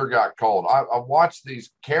temperature got cold. I watched these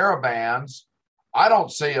caravans. I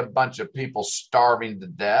don't see a bunch of people starving to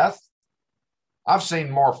death. I've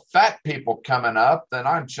seen more fat people coming up than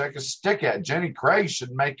I can shake a stick at. Jenny Craig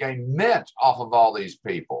should make a mint off of all these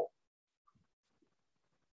people.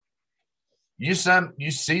 You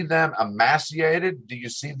see them emaciated. Do you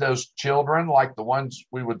see those children like the ones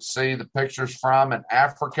we would see the pictures from in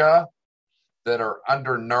Africa that are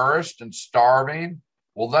undernourished and starving?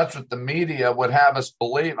 Well, that's what the media would have us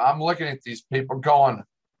believe. I'm looking at these people going,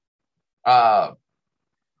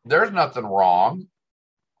 there's nothing wrong.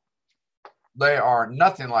 They are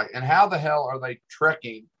nothing like, and how the hell are they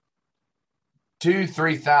trekking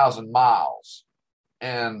 3,000 miles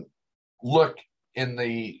and look in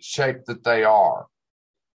the shape that they are?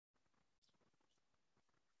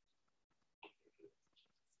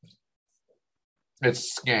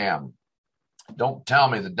 It's a scam. Don't tell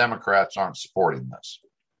me the Democrats aren't supporting this,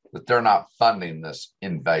 that they're not funding this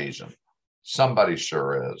invasion. Somebody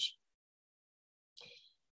sure is.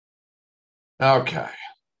 Okay.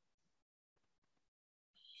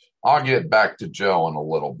 I'll get back to Joe in a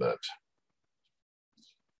little bit.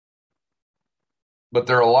 But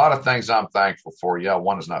there are a lot of things I'm thankful for. Yeah,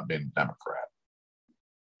 one is not being a Democrat.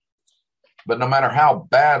 But no matter how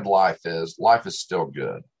bad life is still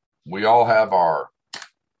good. We all have our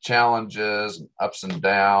challenges and ups and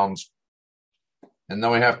downs. And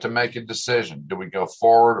then we have to make a decision. Do we go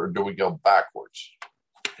forward or do we go backwards?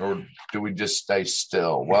 Or do we just stay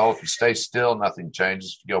still? Well, if you stay still, nothing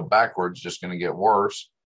changes. If you go backwards, it's just going to get worse.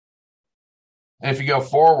 And if you go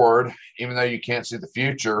forward, even though you can't see the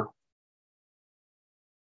future,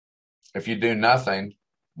 if you do nothing,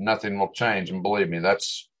 nothing will change. And believe me,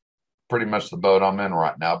 that's pretty much the boat I'm in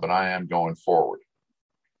right now, but I am going forward.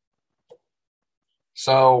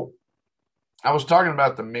 So I was talking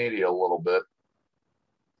about the media a little bit,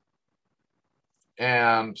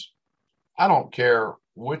 and I don't care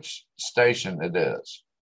which station it is.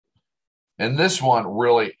 And this one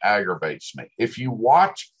really aggravates me. If you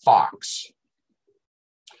watch Fox,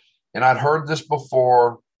 and I'd heard this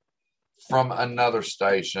before from another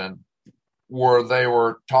station where they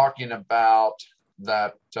were talking about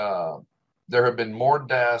that there have been more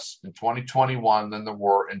deaths in 2021 than there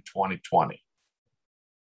were in 2020.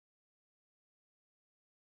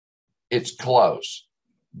 It's close.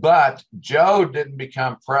 But Joe didn't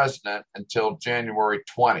become president until January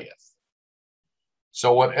 20th.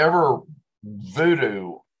 So whatever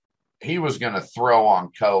voodoo he was going to throw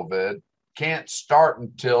on COVID can't start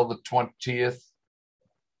until the 20th,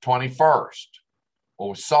 21st. Well,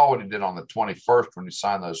 we saw what he did on the 21st when he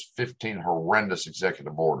signed those 15 horrendous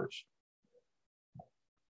executive orders.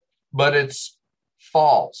 But it's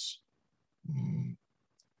false.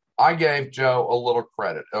 I gave Joe a little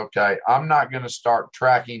credit. Okay, I'm not going to start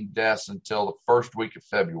tracking deaths until the first week of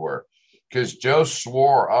February because Joe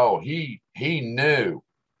swore, he knew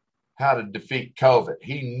how to defeat COVID.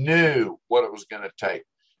 He knew what it was going to take.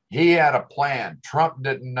 He had a plan. Trump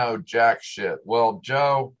didn't know jack shit. Well,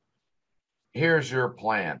 Joe, here's your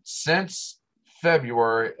plan. Since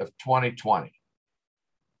February of 2020,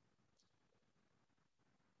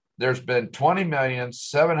 there's been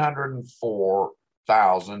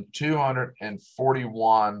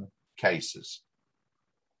 20,704,241 cases.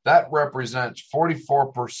 That represents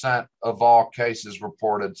 44% of all cases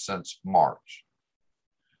reported since March.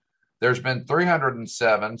 There's been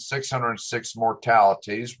 307,606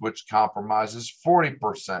 mortalities, which compromises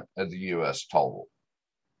 40% of the U.S. total.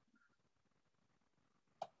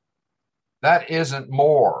 That isn't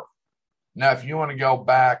more. Now, if you want to go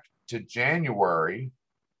back to January,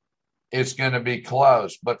 it's going to be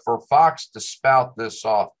close. But for Fox to spout this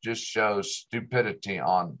off just shows stupidity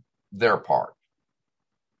on their part.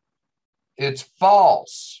 It's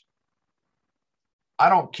false. I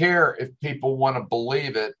don't care if people want to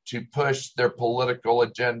believe it to push their political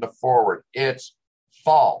agenda forward. It's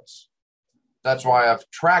false. That's why I've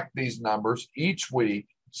tracked these numbers each week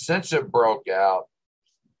since it broke out,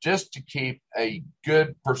 just to keep a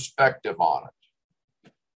good perspective on it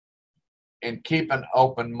and keep an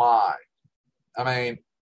open mind. I mean,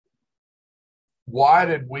 why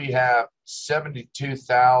did we have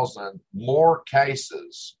 72,000 more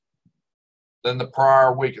cases than the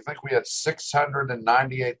prior week? I think we had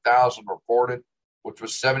 698,000 reported, which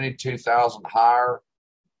was 72,000 higher.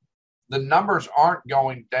 The numbers aren't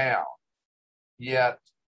going down yet.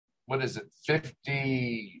 What is it?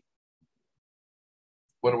 50.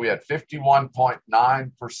 What are we at?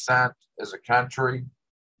 51.9% as a country,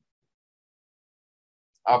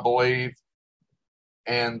 I believe.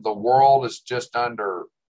 And the world is just under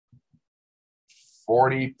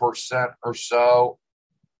 40% or so.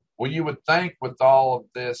 Well, you would think with all of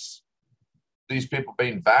this, these people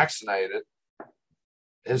being vaccinated,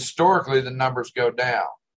 historically the numbers go down.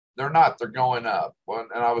 They're not, they're going up.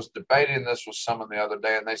 And I was debating this with someone the other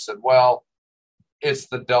day, and they said, well, it's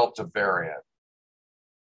the Delta variant.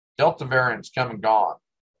 Delta variant's come and gone.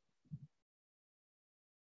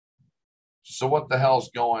 So what the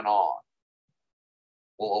hell's going on?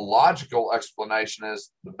 Well, a logical explanation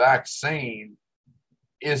is the vaccine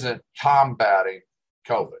isn't combating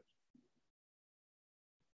COVID.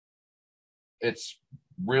 It's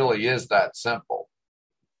really is that simple,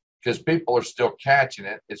 because people are still catching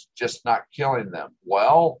it. It's just not killing them.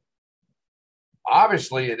 Well,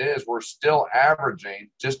 obviously it is. We're still averaging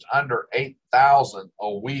just under 8,000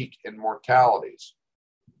 a week in mortalities.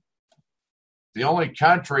 The only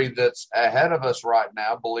country that's ahead of us right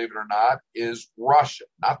now, believe it or not, is Russia,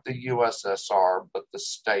 not the USSR, but the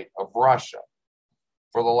state of Russia.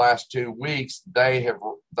 For the last 2 weeks, they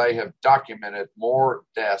have documented more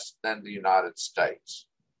deaths than the United States.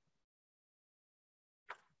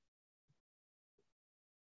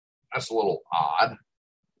 That's a little odd.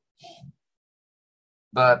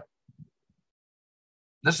 But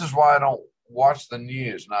this is why I don't watch the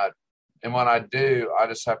news. And when I do, I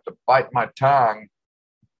just have to bite my tongue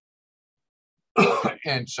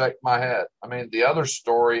and shake my head. I mean, the other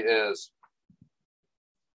story is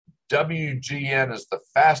WGN is the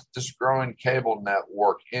fastest growing cable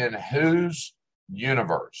network in whose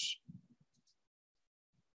universe?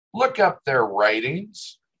 Look up their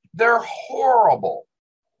ratings. They're horrible.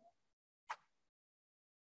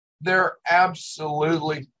 They're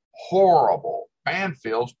absolutely horrible.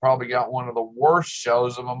 Banfield's probably got one of the worst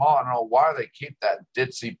shows of them all. I don't know why they keep that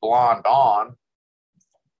ditzy blonde on.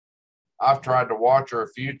 I've tried to watch her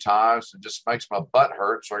a few times. It just makes my butt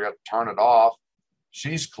hurt, so I got to turn it off.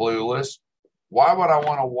 She's clueless. Why would I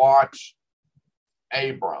want to watch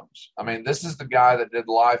Abrams? I mean, this is the guy that did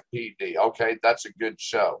Live PD. Okay, that's a good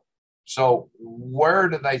show. So where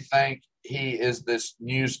do they think he is, this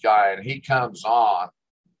news guy, and he comes on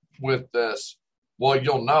with this, well,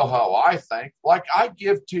 you'll know how I think. Like, I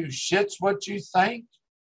give two shits what you think.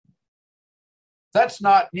 That's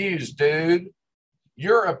not news, dude.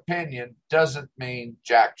 Your opinion doesn't mean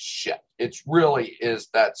jack shit. It really is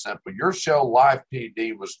that simple. Your show, Live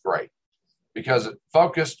PD, was great because it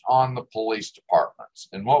focused on the police departments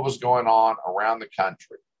and what was going on around the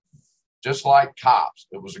country. Just like Cops,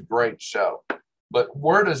 it was a great show. But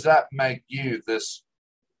where does that make you, this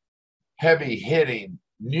heavy-hitting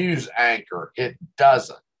news anchor? It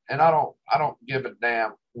doesn't. And I don't give a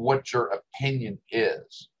damn what your opinion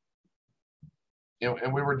is. You know,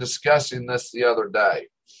 and we were discussing this the other day.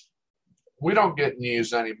 We don't get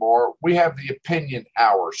news anymore. We have the opinion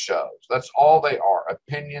hour shows. That's all they are,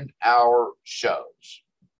 opinion hour shows.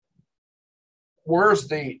 Where's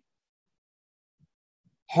the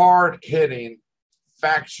hard-hitting,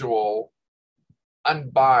 factual,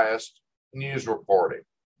 unbiased news reporting?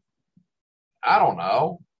 I don't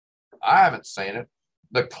know. I haven't seen it.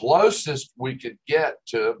 The closest we could get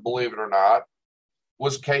to, believe it or not,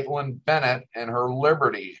 was Caitlin Bennett and her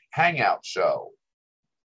Liberty Hangout show.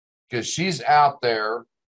 Because she's out there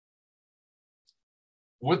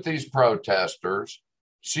with these protesters.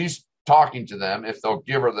 She's talking to them if they'll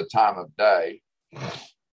give her the time of day.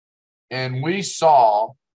 And we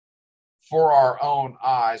saw for our own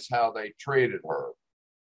eyes how they treated her.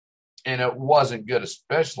 And it wasn't good,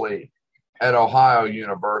 especially at Ohio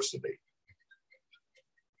University.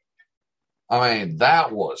 I mean,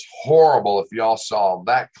 that was horrible if y'all saw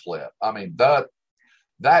that clip. I mean,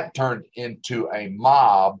 that turned into a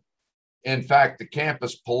mob. In fact, the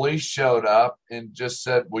campus police showed up and just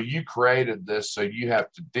said, well, you created this, so you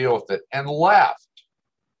have to deal with it, and left.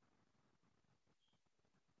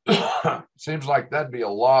 Seems like that'd be a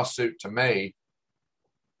lawsuit to me.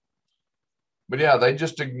 But yeah, they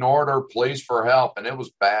just ignored her pleas for help, and it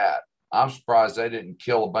was bad. I'm surprised they didn't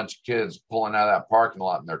kill a bunch of kids pulling out of that parking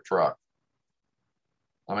lot in their truck.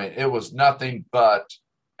 I mean, it was nothing but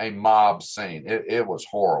a mob scene. It was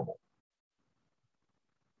horrible.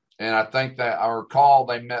 And I think that I recall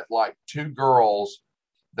they met like two girls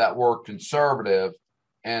that were conservative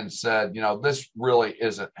and said, you know, this really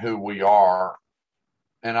isn't who we are.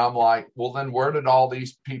 And I'm like, well, then where did all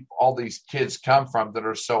these people, all these kids come from that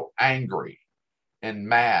are so angry and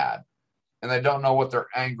mad? And they don't know what they're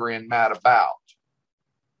angry and mad about.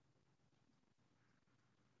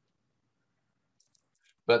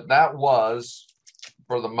 But that was,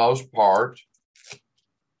 for the most part,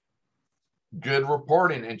 good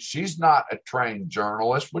reporting. And she's not a trained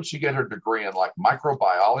journalist. What'd she get her degree in, like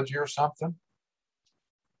microbiology or something?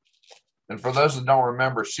 And for those that don't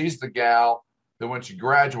remember, she's the gal that when she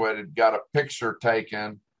graduated got a picture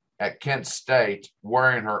taken at Kent State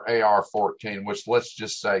wearing her AR-14, which, let's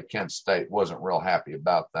just say Kent State wasn't real happy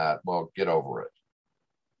about that. Well, get over it.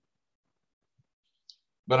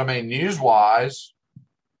 But I mean, news-wise,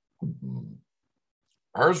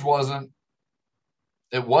 hers wasn't,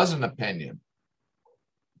 it was an opinion.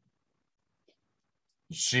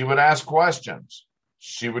 She would ask questions.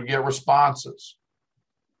 She would get responses.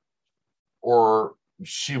 Or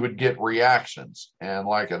she would get reactions. And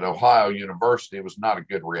like at Ohio University, it was not a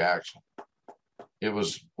good reaction. It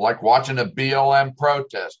was like watching a BLM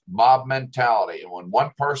protest, mob mentality. And when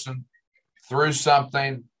one person threw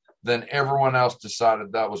something, then everyone else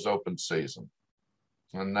decided that was open season.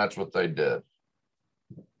 And that's what they did.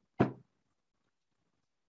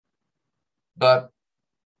 But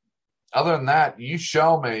other than that, you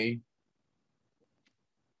show me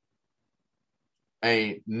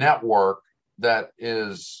a network that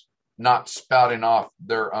is not spouting off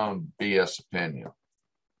their own BS opinion.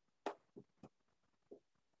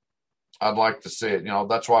 I'd like to see it.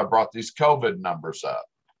 That's why I brought these COVID numbers up.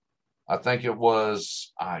 I think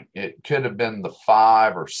it could have been the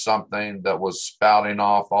 5 or something that was spouting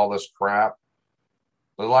off all this crap.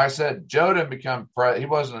 But like I said, Joe didn't become president. He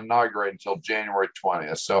wasn't inaugurated until January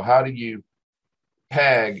 20th. So how do you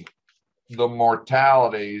peg the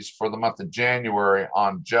mortalities for the month of January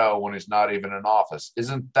on Joe when he's not even in office?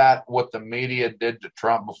 Isn't that what the media did to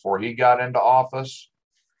Trump before he got into office?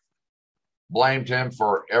 Blamed him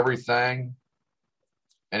for everything.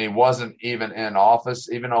 And he wasn't even in office.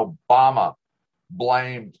 Even Obama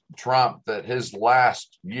blamed Trump that his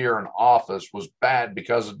last year in office was bad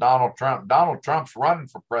because of Donald Trump. Donald Trump's running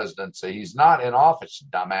for presidency. He's not in office,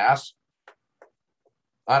 dumbass.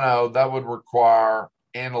 I know that would require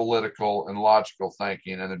analytical and logical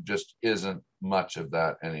thinking, and there just isn't much of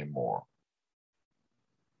that anymore.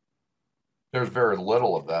 There's very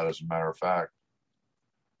little of that, as a matter of fact.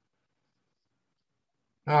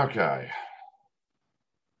 Okay.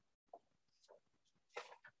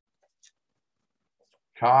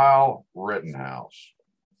 Kyle Rittenhouse.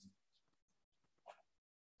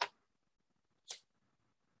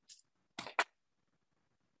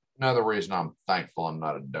 Another reason I'm thankful I'm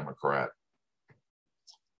not a Democrat.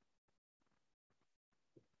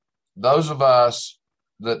 Those of us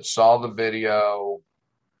that saw the video,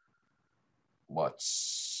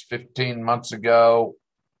 15 months ago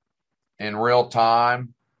in real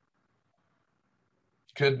time,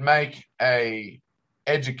 could make a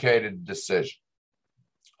educated decision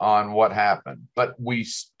on what happened, but we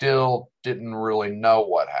still didn't really know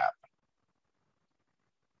what happened.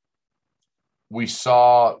 We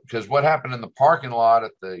saw, because what happened in the parking lot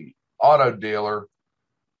at the auto dealer,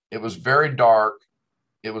 it was very dark.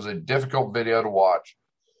 It was a difficult video to watch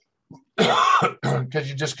because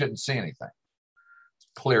you just couldn't see anything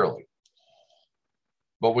clearly.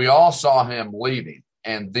 But we all saw him leaving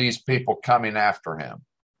and these people coming after him.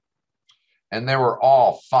 And they were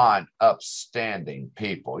all fine, upstanding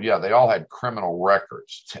people. Yeah, they all had criminal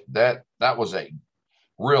records. That was a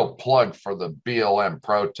real plug for the BLM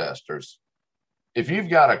protesters. If you've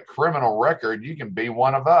got a criminal record, you can be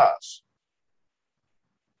one of us.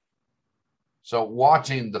 So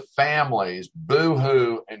watching the families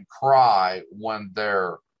boo-hoo and cry when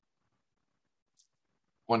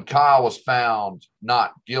Kyle was found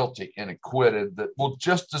not guilty and acquitted, that, well,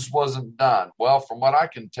 justice wasn't done. Well, from what I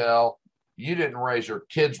can tell, you didn't raise your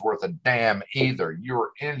kids worth a damn either. You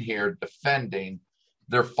were in here defending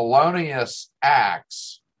their felonious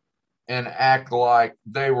acts and act like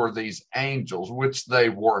they were these angels, which they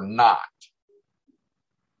were not.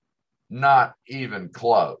 Not even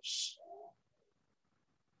close.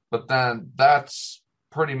 But then that's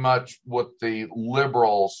pretty much what the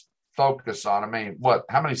liberals focus on. I mean,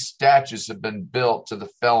 how many statues have been built to the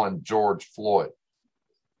felon George Floyd?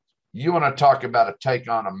 You want to talk about a take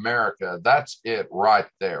on America, that's it right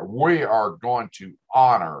there. We are going to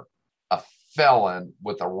honor a felon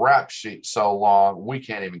with a rap sheet so long, we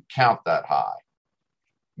can't even count that high.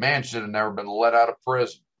 Man should have never been let out of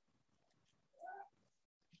prison.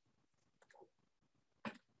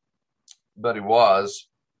 But he was.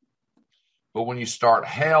 But when you start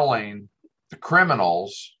hailing the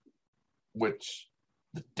criminals, which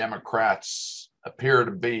the Democrats appear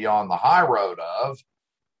to be on the high road of,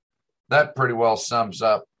 that pretty well sums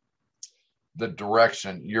up the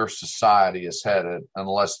direction your society is headed,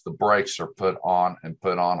 unless the brakes are put on and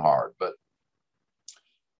put on hard. But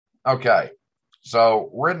okay,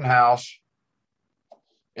 so Rittenhouse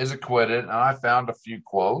is acquitted, and I found a few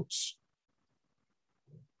quotes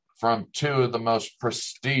from two of the most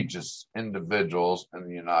prestigious individuals in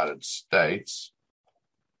the United States.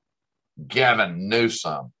 Gavin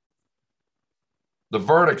Newsom. The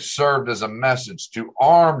verdict served as a message to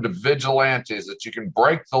armed vigilantes that you can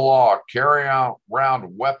break the law, carry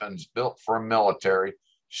around weapons built for a military,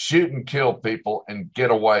 shoot and kill people, and get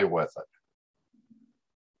away with it.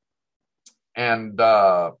 And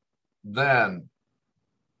then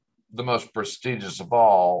the most prestigious of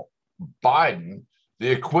all, Biden,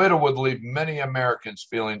 The acquittal would leave many Americans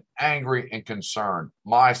feeling angry and concerned,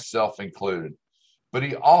 myself included. But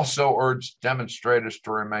he also urged demonstrators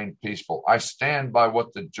to remain peaceful. I stand by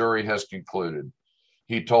what the jury has concluded,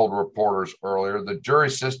 he told reporters earlier. The jury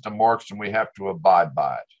system works and we have to abide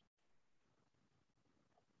by it.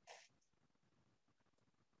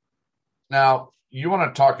 Now, you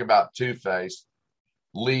want to talk about two-faced.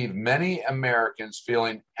 Leave many Americans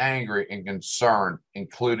feeling angry and concerned,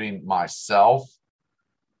 including myself.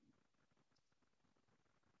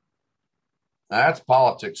 Now, that's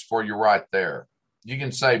politics for you right there. You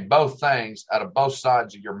can say both things out of both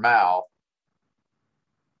sides of your mouth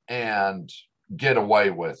and get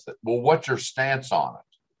away with it. Well, what's your stance on it?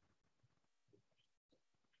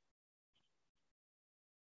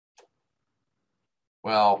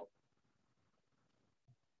 Well,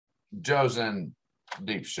 Joe's in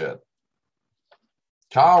deep shit.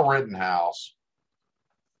 Kyle Rittenhouse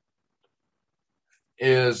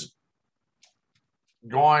is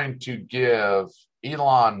going to give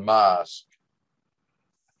Elon Musk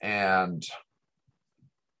and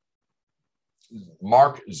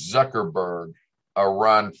Mark Zuckerberg a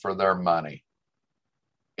run for their money.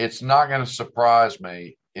 It's not going to surprise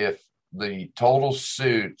me if the total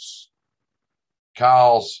suits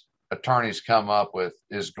Kyle's attorneys come up with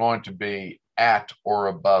is going to be at or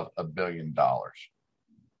above $1 billion.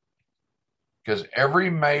 Because every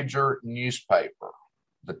major newspaper,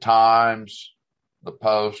 the Times, the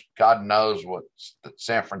Post, God knows what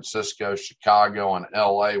San Francisco, Chicago, and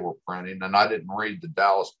LA were printing, and I didn't read the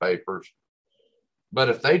Dallas papers. But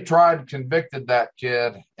if they tried and convicted that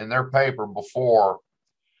kid in their paper before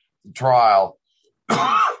the trial,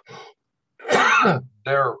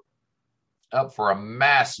 they're up for a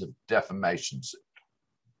massive defamation suit.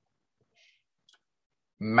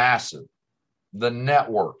 Massive. The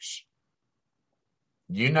networks.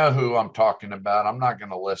 You know who I'm talking about. I'm not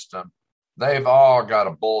going to list them. They've all got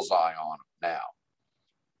a bullseye on them now.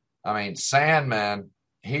 I mean, Sandman,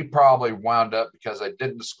 he probably wound up, because they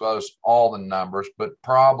didn't disclose all the numbers, but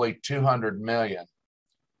probably 200 million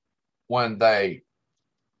when they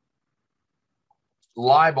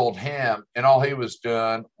libeled him, and all he was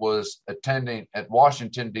doing was attending at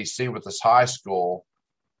Washington, D.C. with his high school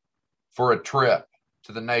for a trip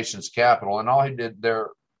to the nation's capital. And all he did there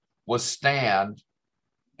was stand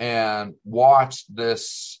and watch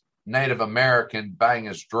this Native American bang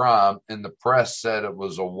his drum, and the press said it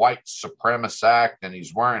was a white supremacist act and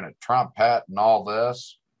he's wearing a Trump hat and all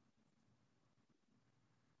this.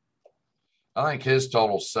 I think his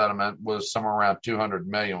total settlement was somewhere around 200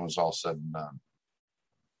 million was all said and done.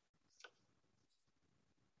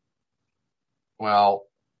 Well,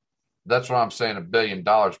 that's why I'm saying $1 billion,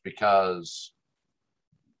 because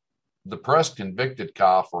the press convicted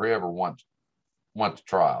Kyle for whoever went to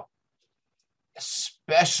trial.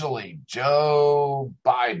 Especially Joe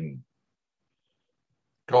Biden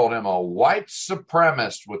called him a white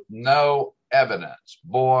supremacist with no evidence.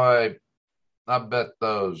 Boy, I bet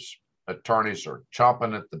those attorneys are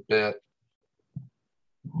chomping at the bit,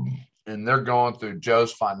 and they're going through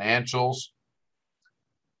Joe's financials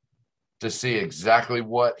to see exactly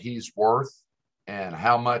what he's worth and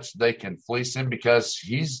how much they can fleece him, because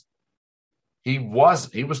he was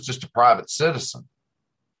just a private citizen.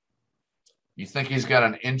 You think he's got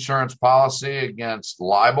an insurance policy against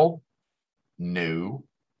libel? No.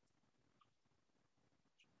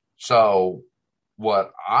 So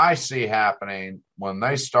what I see happening when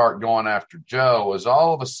they start going after Joe is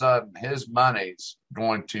all of a sudden his money's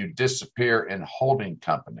going to disappear in holding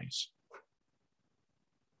companies.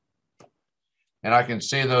 And I can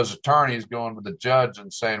see those attorneys going to the judge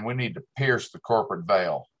and saying, we need to pierce the corporate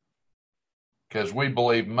veil because we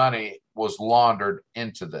believe money was laundered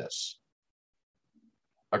into this.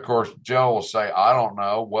 Of course, Joe will say, I don't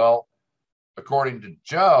know. Well, according to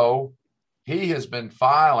Joe, he has been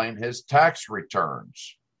filing his tax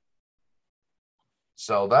returns.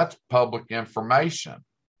 So that's public information,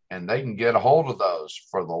 and they can get a hold of those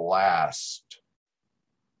for the last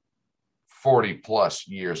 40 plus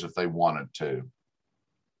years if they wanted to.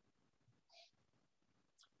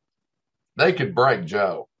 They could break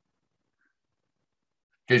Joe,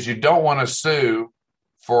 because you don't want to sue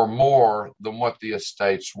for more than what the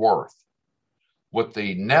estate's worth. With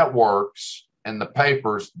the networks and the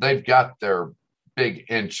papers, they've got their big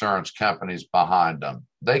insurance companies behind them.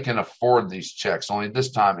 They can afford these checks, only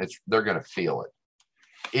this time they're going to feel it.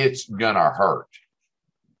 It's going to hurt.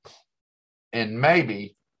 And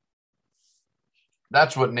maybe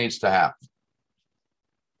that's what needs to happen.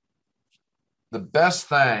 The best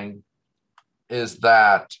thing is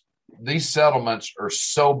that these settlements are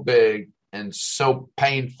so big and so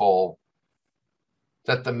painful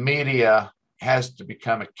that the media has to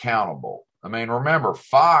become accountable. I mean, remember,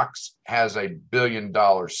 Fox has a $1 billion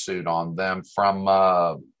suit on them from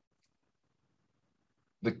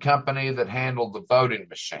the company that handled the voting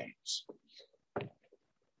machines.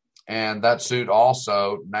 And that suit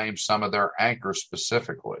also names some of their anchors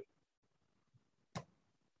specifically.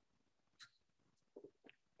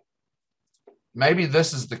 Maybe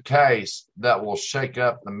this is the case that will shake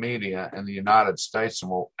up the media in the United States and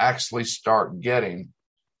will actually start getting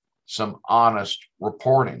some honest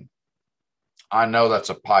reporting. I know that's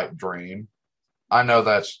a pipe dream. I know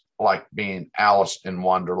that's like being Alice in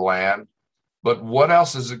Wonderland. But what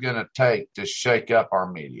else is it going to take to shake up our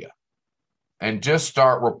media? And just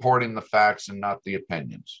start reporting the facts and not the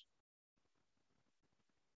opinions.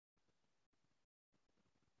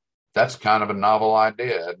 That's kind of a novel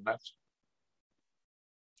idea, isn't it?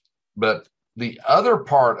 But the other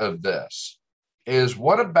part of this is,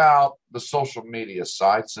 what about the social media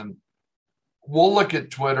sites? And we'll look at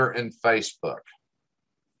Twitter and Facebook.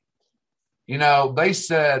 You know, they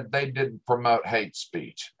said they didn't promote hate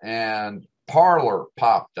speech, and Parler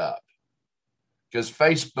popped up because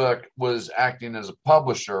Facebook was acting as a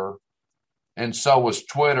publisher, and so was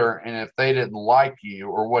Twitter. And if they didn't like you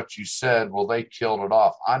or what you said, well, they killed it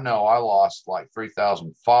off. I know I lost like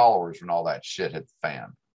 3,000 followers when all that shit hit the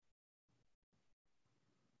fan.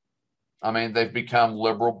 I mean, they've become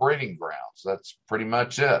liberal breeding grounds. That's pretty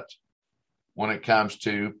much it when it comes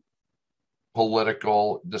to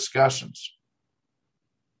political discussions.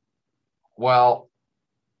 Well,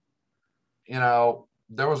 you know,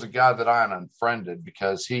 there was a guy that I unfriended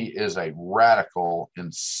because he is a radical,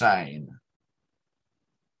 insane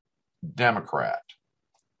Democrat.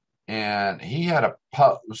 And he had a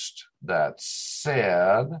post that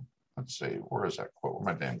said, let's see, where is that quote?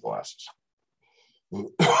 Where are my damn glasses?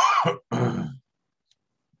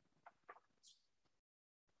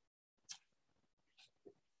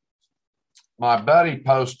 My buddy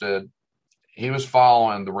posted, he was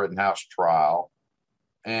following the Rittenhouse trial,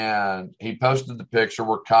 and he posted the picture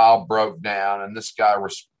where Kyle broke down, and this guy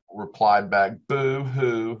replied back, boo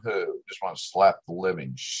hoo hoo. Just want to slap the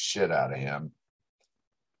living shit out of him.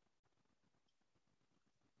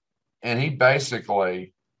 And he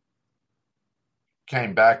basically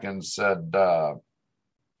came back and said,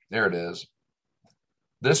 there it is.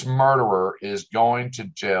 This murderer is going to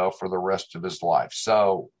jail for the rest of his life.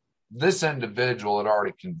 So this individual had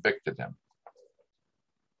already convicted him.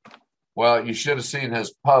 Well, you should have seen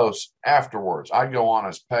his post afterwards. I go on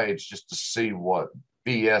his page just to see what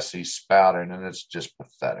BS he's spouting, and it's just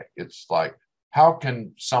pathetic. It's like, how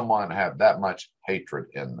can someone have that much hatred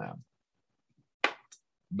in them?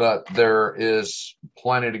 But there is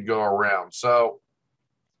plenty to go around. So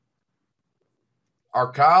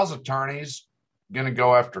are Kyle's attorneys going to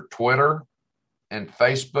go after Twitter and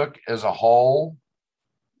Facebook as a whole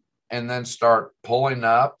and then start pulling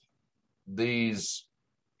up these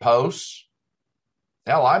posts?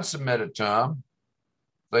 Hell, I'd submit it to them.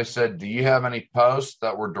 They said, do you have any posts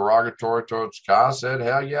that were derogatory towards Kyle? I said,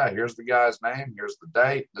 hell yeah, here's the guy's name, here's the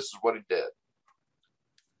date, this is what he did.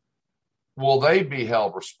 Will they be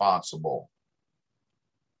held responsible?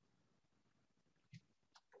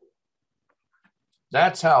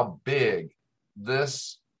 That's how big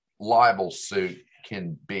this libel suit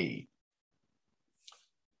can be.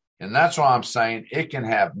 And that's why I'm saying it can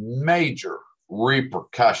have major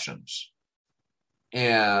repercussions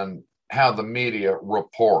in how the media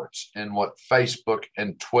reports and what Facebook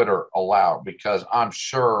and Twitter allow, because I'm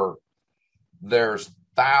sure there's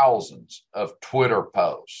thousands of Twitter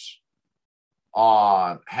posts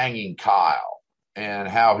on hanging Kyle and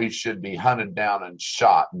how he should be hunted down and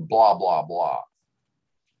shot and blah, blah, blah.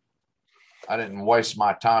 I didn't waste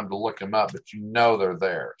my time to look them up, but you know they're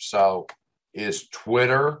there. So is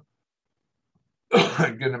Twitter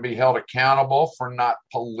going to be held accountable for not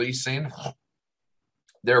policing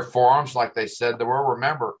their forums like they said they were?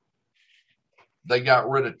 Remember, they got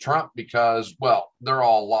rid of Trump because, well, they're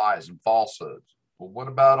all lies and falsehoods. Well, what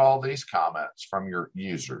about all these comments from your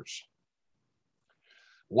users?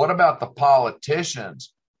 What about the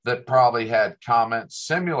politicians that probably had comments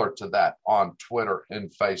similar to that on Twitter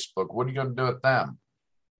and Facebook? What are you going to do with them?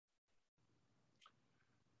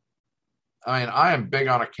 I mean, I am big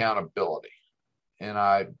on accountability. And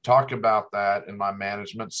I talk about that in my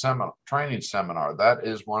management training seminar. That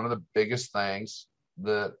is one of the biggest things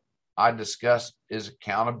that I discuss is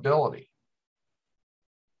accountability.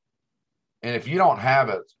 And if you don't have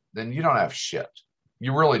it, then you don't have shit.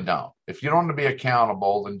 You really don't. If you don't want to be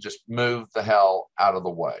accountable, then just move the hell out of the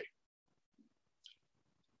way.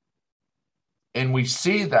 And we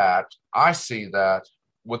see that, I see that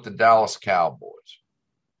with the Dallas Cowboys.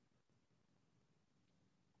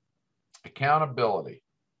 accountability.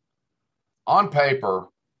 On paper,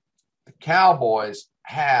 the Cowboys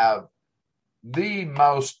have the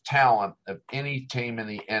most talent of any team in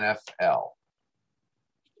the NFL.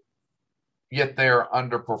 Yet they're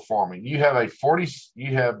underperforming. You have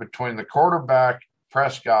between the quarterback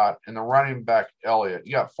Prescott and the running back Elliott,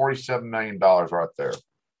 you got $47 million right there.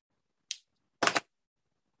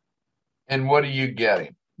 And what are you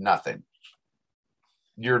getting? Nothing.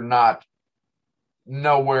 You're not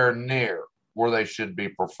nowhere near where they should be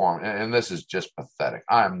performing. And this is just pathetic.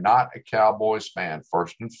 I am not a Cowboys fan,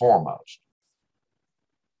 first and foremost.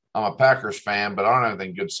 I'm a Packers fan, but I don't have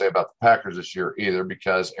anything good to say about the Packers this year either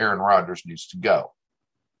because Aaron Rodgers needs to go.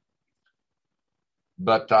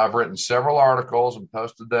 But I've written several articles and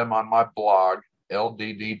posted them on my blog,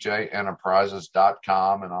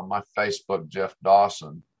 LDDJenterprises.com, and on my Facebook, Jeff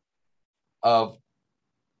Dawson, of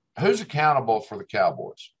who's accountable for the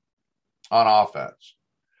Cowboys on offense.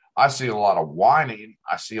 I see a lot of whining.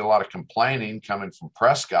 I see a lot of complaining coming from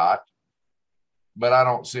Prescott, but I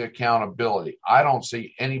don't see accountability. I don't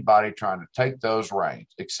see anybody trying to take those reins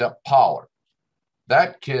except Pollard.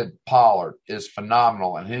 That kid Pollard is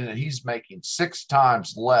phenomenal, and he's making 6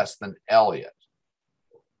 times less than Elliott.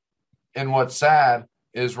 And what's sad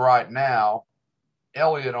is right now,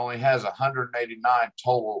 Elliott only has 189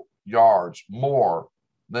 total yards more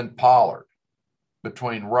than Pollard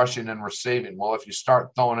between rushing and receiving. Well, if you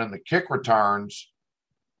start throwing in the kick returns,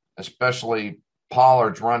 especially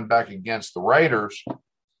Pollard's run back against the Raiders,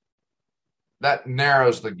 that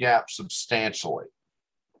narrows the gap substantially.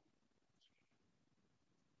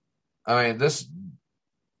 I mean,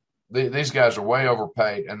 these guys are way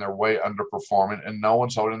overpaid and they're way underperforming, and no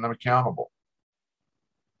one's holding them accountable.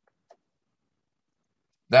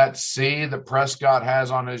 That C that Prescott has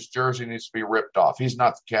on his jersey needs to be ripped off. He's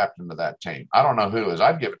not the captain of that team. I don't know who is.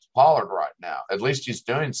 I'd give it to Pollard right now. At least he's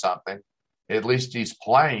doing something. At least he's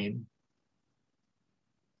playing.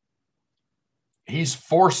 He's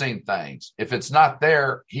forcing things. If it's not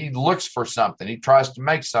there, he looks for something. He tries to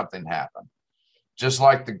make something happen. Just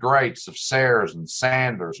like the greats of Sayers and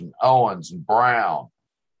Sanders and Owens and Brown.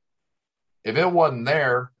 If it wasn't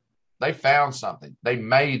there, they found something. They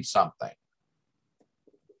made something.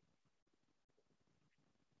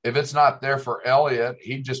 If it's not there for Elliott,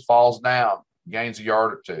 he just falls down, gains a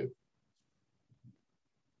yard or two.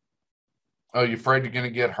 Oh, you afraid you're going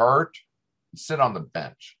to get hurt? Sit on the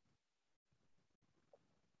bench.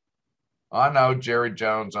 I know Jerry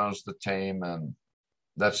Jones owns the team, and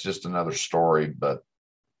that's just another story. But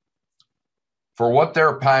for what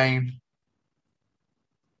they're paying,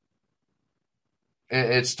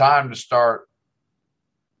 it's time to start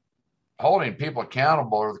holding people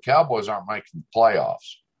accountable, or the Cowboys aren't making the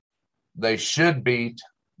playoffs. They should beat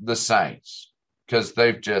the Saints because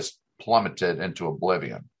they've just plummeted into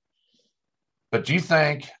oblivion. But do you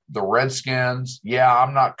think the Redskins,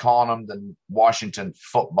 I'm not calling them the Washington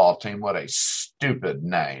football team. What a stupid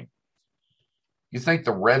name. You think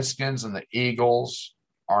the Redskins and the Eagles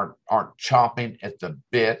aren't chomping at the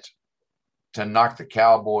bit to knock the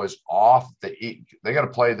Cowboys off? They got to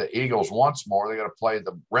play the Eagles once more. They got to play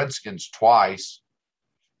the Redskins twice.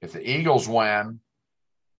 If the Eagles win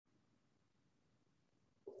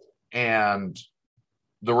and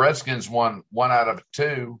the Redskins won 1 out of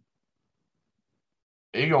 2,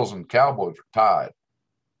 Eagles and Cowboys are tied.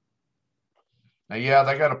 Now,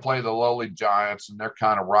 they got to play the lowly Giants, and they're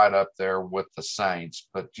kind of right up there with the Saints.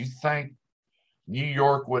 But do you think New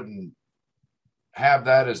York wouldn't have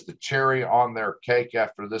that as the cherry on their cake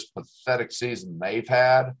after this pathetic season they've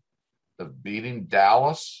had of beating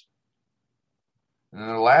Dallas? And then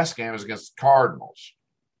their last game was against the Cardinals.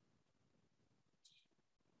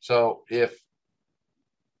 So if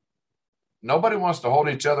nobody wants to hold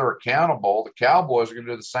each other accountable, the Cowboys are going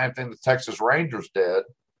to do the same thing the Texas Rangers did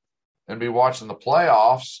and be watching the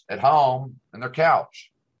playoffs at home in their couch.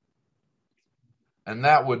 And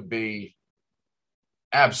that would be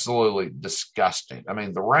absolutely disgusting. I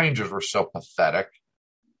mean, the Rangers were so pathetic.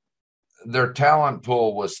 Their talent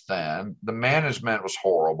pool was thin. The management was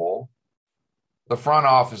horrible. The front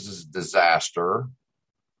office is a disaster.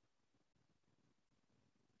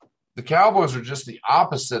 The Cowboys are just the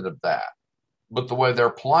opposite of that. But the way they're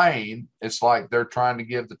playing, it's like they're trying to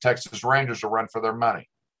give the Texas Rangers a run for their money.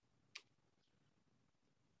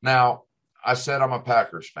 Now, I said I'm a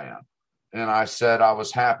Packers fan, and I said I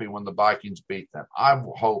was happy when the Vikings beat them. I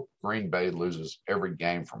hope Green Bay loses every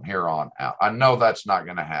game from here on out. I know that's not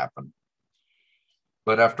going to happen.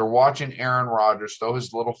 But after watching Aaron Rodgers throw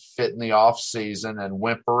his little fit in the offseason and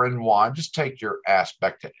whimper and whine, just take your ass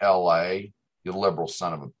back to L.A., you liberal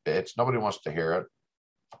son of a bitch. Nobody wants to hear it.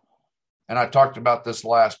 And I talked about this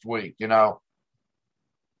last week. He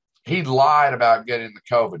lied about getting the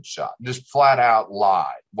COVID shot, just flat out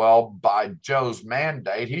lied. Well, by Joe's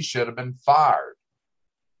mandate, he should have been fired.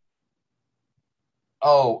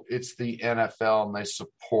 Oh, it's the NFL and they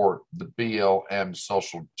support the BLM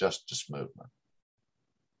social justice movement.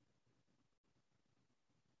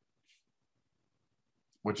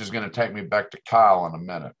 Which is going to take me back to Kyle in a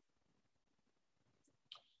minute.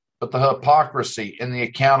 But the hypocrisy and the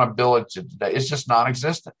accountability today is just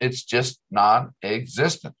non-existent. It's just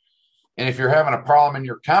non-existent. And if you're having a problem in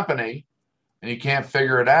your company and you can't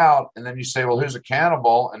figure it out, and then you say, well, who's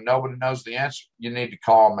accountable? And nobody knows the answer, you need to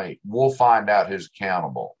call me. We'll find out who's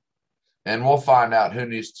accountable. And we'll find out who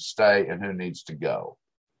needs to stay and who needs to go.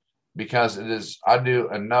 Because I do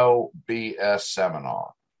a no BS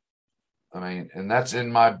seminar. And that's in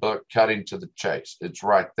my book, Cutting to the Chase. It's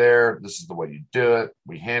right there. This is the way you do it.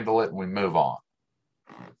 We handle it and we move on.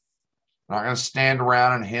 I'm not going to stand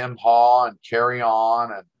around and hem-haw and carry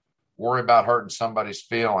on and worry about hurting somebody's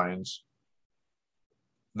feelings.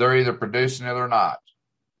 They're either producing it or not.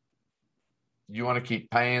 You want to keep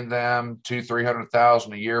paying them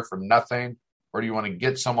 $200,000-$300,000 a year for nothing, or do you want to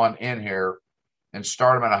get someone in here and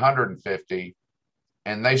start them at 150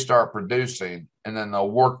 and they start producing, and then they'll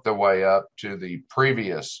work their way up to the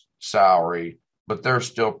previous salary, but they're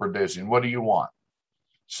still producing? What do you want?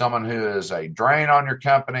 Someone who is a drain on your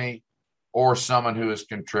company or someone who is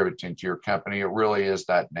contributing to your company? It really is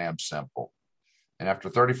that damn simple. And after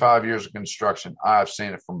 35 years of construction, I've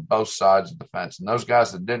seen it from both sides of the fence. And those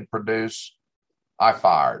guys that didn't produce, I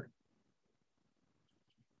fired.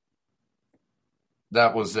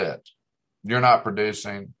 That was it. You're not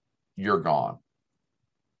producing, you're gone.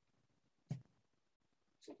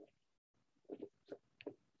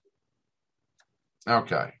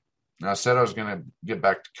 Okay. Now, I said I was going to get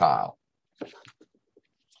back to Kyle.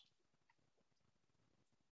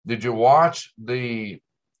 Did you watch the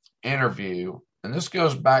interview? And this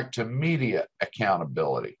goes back to media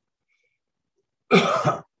accountability.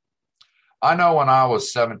 I know when I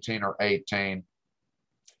was 17 or 18,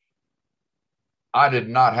 I did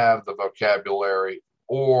not have the vocabulary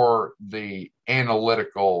or the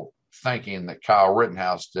analytical thinking that Kyle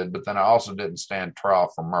Rittenhouse did, but then I also didn't stand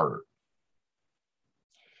trial for murder.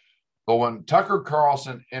 But when Tucker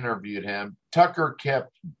Carlson interviewed him, Tucker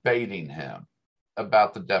kept baiting him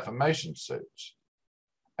about the defamation suits.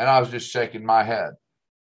 And I was just shaking my head.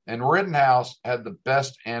 And Rittenhouse had the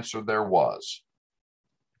best answer there was.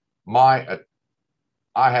 I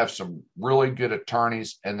have some really good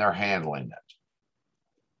attorneys and they're handling it.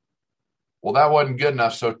 Well, that wasn't good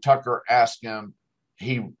enough. So Tucker asked him,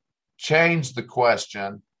 he changed the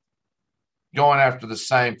question, going after the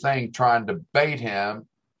same thing, trying to bait him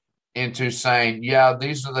into saying, yeah,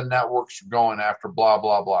 these are the networks you're going after, blah,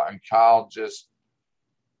 blah, blah. And Kyle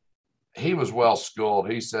he was well schooled.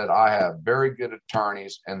 He said, I have very good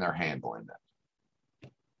attorneys and they're handling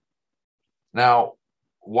it. Now,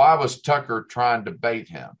 why was Tucker trying to bait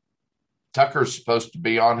him? Tucker's supposed to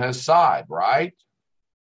be on his side, right?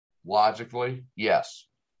 Logically, yes.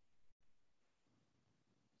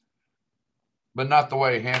 But not the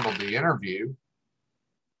way he handled the interview.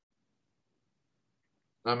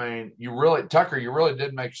 Tucker, you really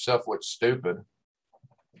did make yourself look stupid.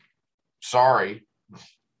 Sorry.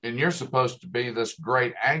 And you're supposed to be this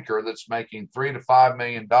great anchor that's making $3 to $5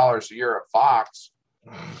 million a year at Fox.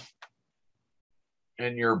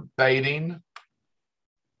 And you're baiting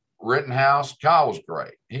Rittenhouse. Kyle was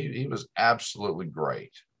great. He was absolutely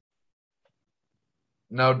great.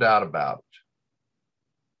 No doubt about it.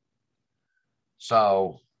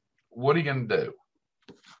 So what are you going to do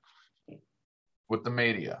with the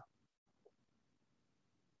media?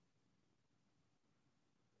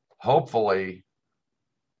 Hopefully,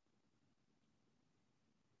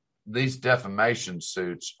 these defamation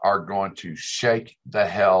suits are going to shake the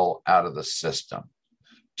hell out of the system.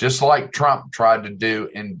 Just like Trump tried to do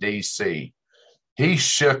in D.C. He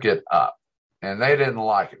shook it up, and they didn't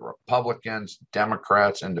like it. Republicans,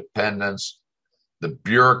 Democrats, Independents, the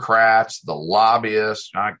bureaucrats, the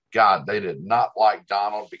lobbyists, my God, they did not like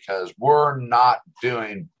Donald because we're not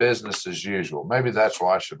doing business as usual. Maybe that's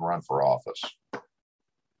why I should run for office.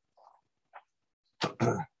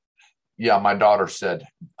 Yeah, my daughter said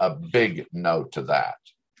a big no to that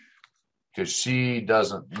because she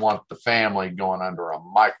doesn't want the family going under a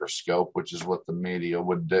microscope, which is what the media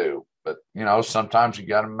would do. But, sometimes you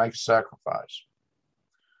got to make a sacrifice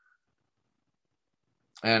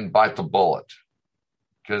and bite the bullet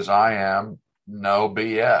because I am no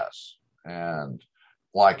BS. And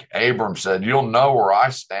like Abram said, you'll know where I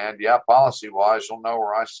stand. Yeah, policy-wise, you'll know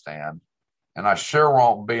where I stand. And I sure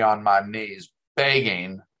won't be on my knees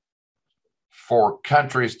begging for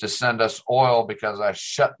countries to send us oil because I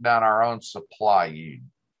shut down our own supply, you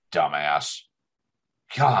dumbass.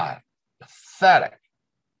 God, pathetic.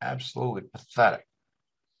 Absolutely pathetic.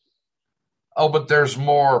 Oh, but there's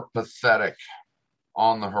more pathetic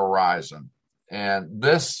on the horizon. And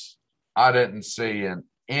this I didn't see in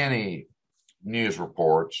any news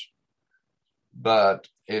reports, but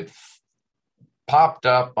it popped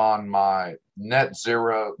up on my net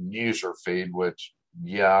zero user feed, which,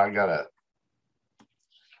 yeah, I got to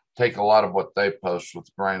take a lot of what they post with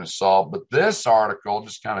a grain of salt. But this article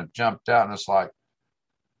just kind of jumped out, and it's like,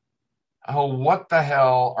 oh, what the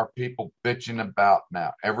hell are people bitching about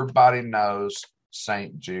now? Everybody knows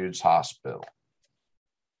St. Jude's Hospital,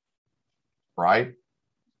 right?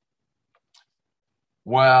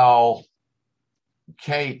 Well,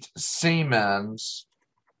 Kate Siemens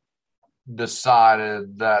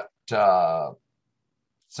decided that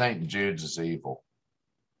St. Jude's is evil.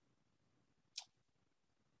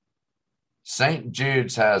 St.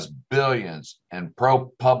 Jude's has billions, and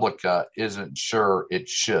ProPublica isn't sure it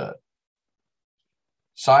should.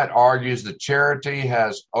 Site argues the charity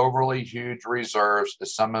has overly huge reserves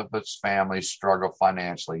as some of its families struggle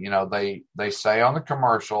financially. You know, they say on the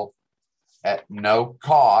commercial, at no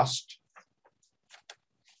cost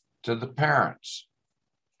to the parents.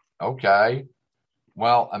 Okay.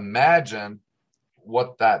 Well, imagine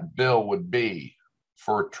what that bill would be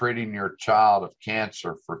for treating your child of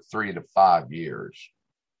cancer for 3 to 5 years.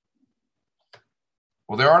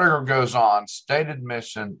 Well, the article goes on, stated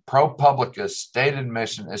mission, ProPublica's stated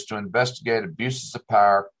mission is to investigate abuses of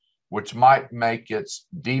power, which might make its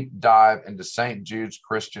deep dive into St. Jude's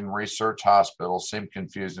Christian Research Hospital seem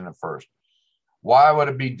confusing at first. Why would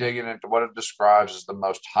it be digging into what it describes as the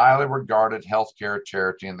most highly regarded healthcare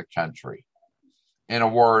charity in the country? In a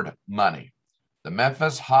word, money. The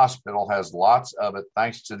Memphis hospital has lots of it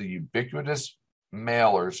thanks to the ubiquitous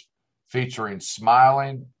mailers featuring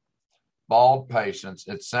smiling, bald patients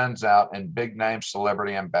it sends out and big-name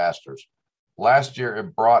celebrity ambassadors. Last year,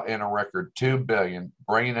 it brought in a record $2 billion,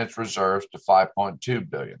 bringing its reserves to $5.2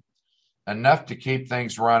 billion, enough to keep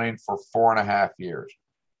things running for 4.5 years.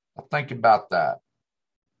 Now think about that.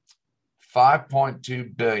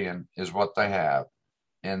 $5.2 billion is what they have,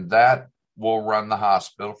 and that will run the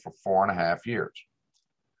hospital for 4.5 years.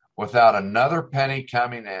 Without another penny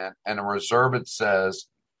coming in and a reserve it says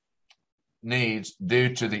needs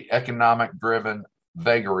due to the economic-driven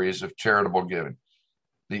vagaries of charitable giving.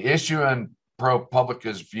 The issue in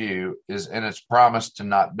ProPublica's view is in its promise to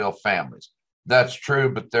not bill families. That's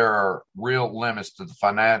true, but there are real limits to the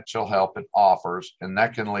financial help it offers, and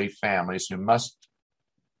that can leave families who must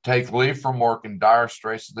take leave from work in dire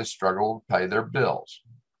straits as they struggle to pay their bills.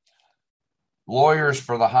 Lawyers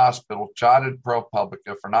for the hospital chided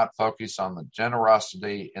ProPublica for not focusing on the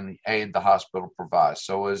generosity and the aid the hospital provides.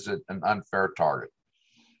 So is it an unfair target?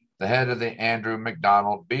 The head of the Andrew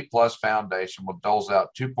McDonald B Plus Foundation will dole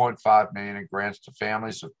out $2.5 million in grants to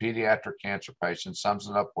families of pediatric cancer patients, sums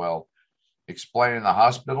it up well, explaining the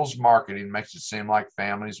hospital's marketing makes it seem like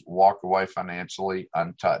families walk away financially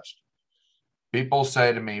untouched. People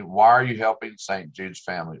say to me, why are you helping St. Jude's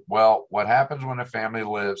family? Well, what happens when a family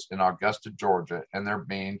lives in Augusta, Georgia, and they're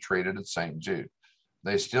being treated at St. Jude?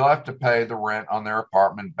 They still have to pay the rent on their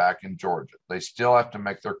apartment back in Georgia. They still have to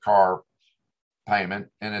make their car payment,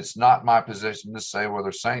 and it's not my position to say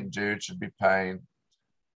whether St. Jude should be paying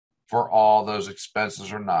for all those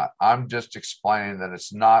expenses or not. I'm just explaining that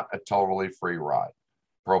it's not a totally free ride.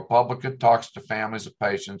 ProPublica talks to families of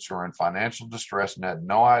patients who are in financial distress and had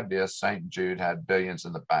no idea St. Jude had billions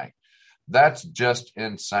in the bank. That's just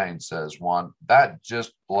insane, says one. That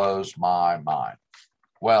just blows my mind.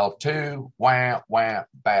 Well, too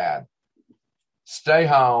bad. Stay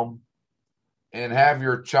home and have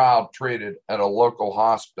your child treated at a local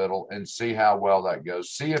hospital and see how well that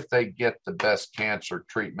goes. See if they get the best cancer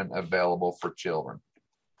treatment available for children.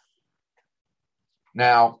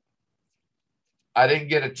 Now, I didn't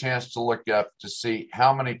get a chance to look up to see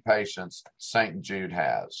how many patients St. Jude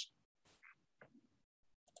has.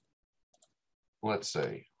 Let's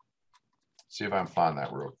see. See if I can find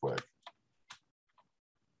that real quick.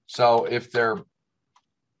 So if their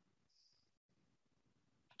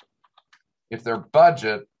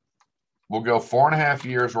budget will go 4.5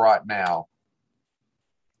 years right now.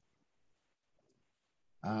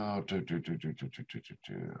 Oh, is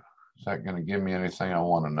that going to give me anything I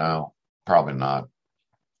want to know? Probably not.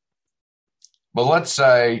 But let's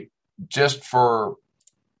say, just for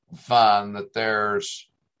fun, that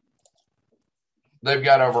they've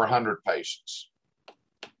got over 100 patients.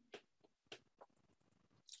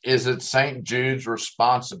 is it St. Jude's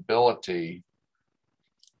responsibility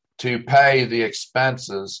to pay the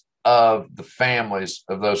expenses of the families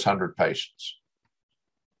of those 100 patients?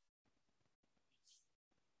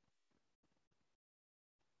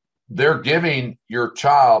 They're giving your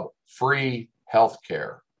child free health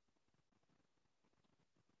care.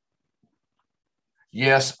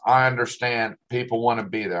 Yes, I understand people want to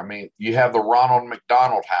be there. I mean, you have the Ronald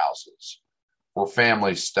McDonald houses where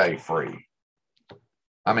families stay free.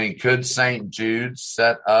 I mean, could St. Jude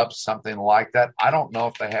set up something like that? I don't know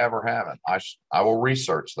if they have or haven't. I will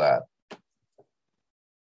research that.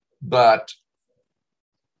 But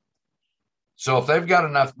so if they've got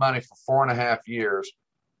enough money for 4.5 years,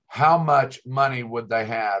 how much money would they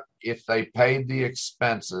have if they paid the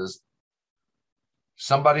expenses,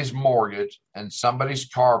 somebody's mortgage and somebody's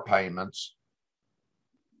car payments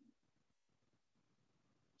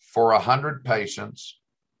for 100 patients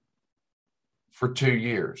for 2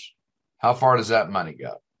 years? How far does that money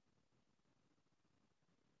go?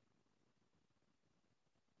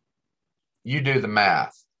 You do the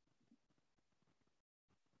math.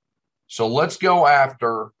 So let's go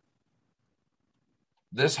after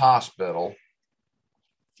this hospital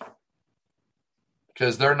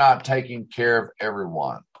because they're not taking care of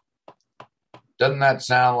everyone. Doesn't that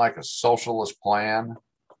sound like a socialist plan?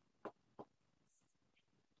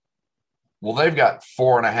 Well, they've got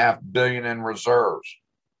 $4.5 billion in reserves.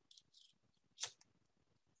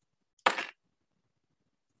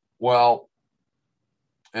 Well,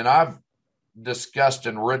 and I've discussed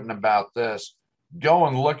and written about this. Go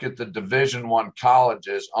and look at the Division I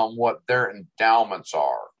colleges on what their endowments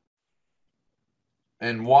are.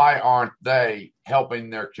 And why aren't they helping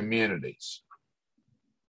their communities?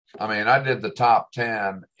 I mean, I did the top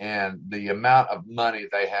 10, and the amount of money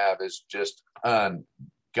they have is just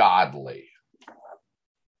ungodly.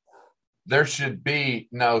 There should be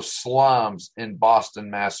no slums in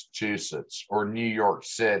Boston, Massachusetts, or New York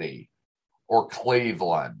City, or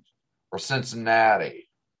Cleveland, or Cincinnati,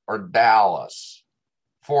 or Dallas,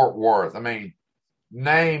 Fort Worth. I mean,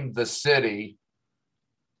 name the city,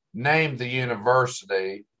 name the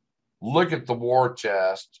university, look at the war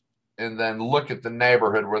chest, and then look at the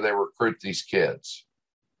neighborhood where they recruit these kids.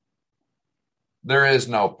 There is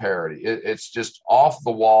no parity. It's just off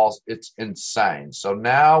the walls. It's insane. So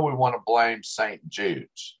now we want to blame St.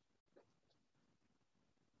 Jude's.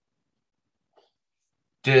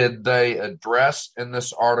 Did they address in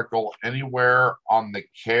this article anywhere on the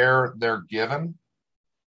care they're given?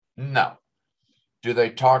 No. Do they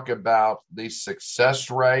talk about the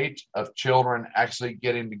success rate of children actually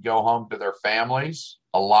getting to go home to their families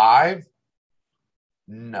alive?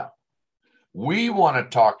 No. We want to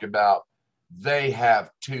talk about they have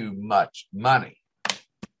too much money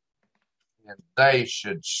and they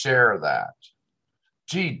should share that.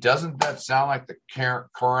 Gee, doesn't that sound like the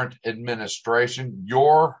current administration?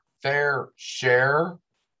 Your fair share?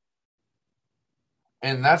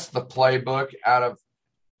 And that's the playbook out of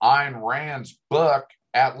Ayn Rand's book,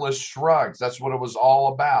 Atlas Shrugged. That's what it was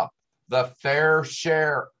all about. The Fair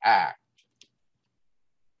Share Act.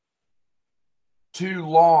 Too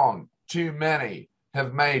long, too many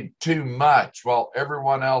have made too much while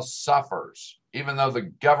everyone else suffers, even though the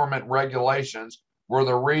government regulations were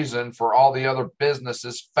the reason for all the other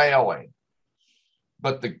businesses failing.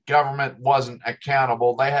 But the government wasn't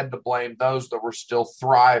accountable. They had to blame those that were still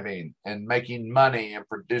thriving and making money and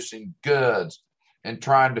producing goods and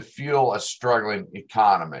trying to fuel a struggling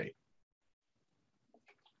economy.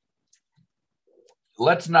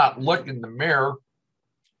 Let's not look in the mirror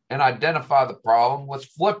and identify the problem. Let's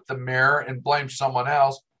flip the mirror and blame someone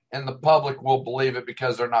else, and the public will believe it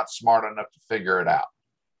because they're not smart enough to figure it out.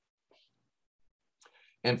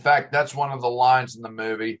 In fact, that's one of the lines in the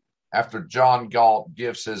movie after John Galt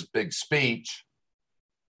gives his big speech,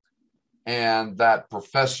 and that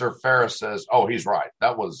Professor Ferris says, "Oh, he's right.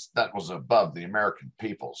 That was above the American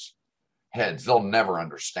people's heads. They'll never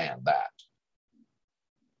understand that."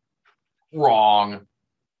 Wrong.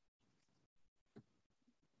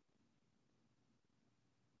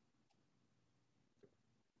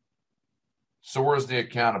 So where's the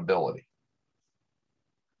accountability?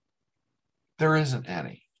 There isn't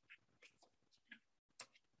any.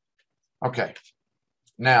 Okay.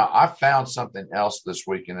 Now, I found something else this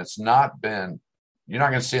week, and it's not been, you're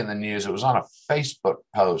not going to see it in the news. It was on a Facebook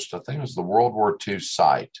post. I think it was the World War II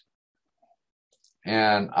site.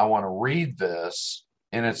 And I want to read this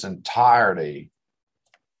in its entirety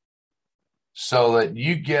so that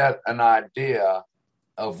you get an idea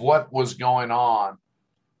of what was going on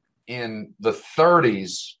in the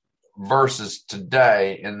 30s versus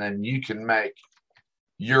today, and then you can make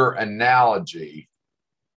your analogy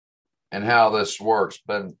and how this works.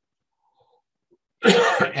 But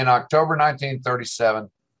in October 1937,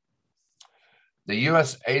 the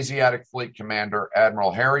U.S. Asiatic Fleet Commander,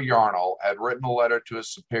 Admiral Harry Yarnall, had written a letter to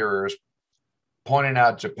his superiors pointing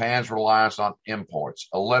out Japan's reliance on imports,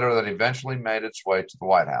 a letter that eventually made its way to the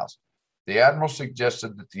White House. The admiral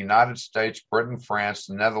suggested that the United States, Britain, France,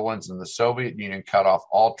 the Netherlands, and the Soviet Union cut off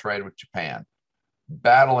all trade with Japan,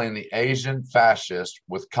 battling the Asian fascists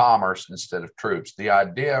with commerce instead of troops. The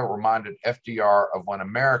idea reminded FDR of when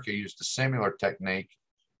America used a similar technique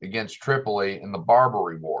against Tripoli in the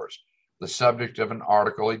Barbary Wars, the subject of an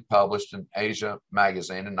article he published in Asia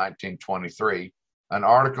magazine in 1923, an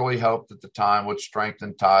article he hoped at the time would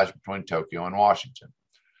strengthen ties between Tokyo and Washington.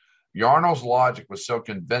 Yarnall's logic was so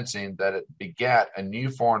convincing that it begat a new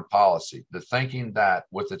foreign policy, the thinking that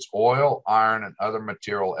with its oil, iron, and other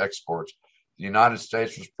material exports, the United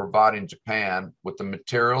States was providing Japan with the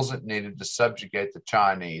materials it needed to subjugate the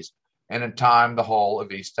Chinese and in time the whole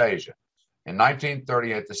of East Asia. In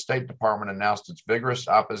 1938, the State Department announced its vigorous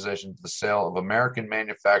opposition to the sale of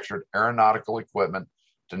American-manufactured aeronautical equipment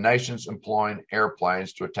to nations employing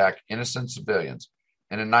airplanes to attack innocent civilians,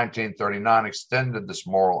 and in 1939 extended this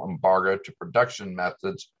moral embargo to production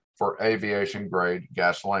methods for aviation-grade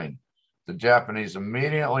gasoline. The Japanese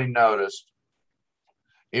immediately noticed.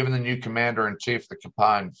 Even the new commander-in-chief of the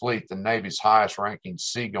combined fleet, the Navy's highest-ranking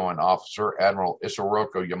seagoing officer, Admiral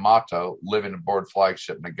Isoroku Yamato, living aboard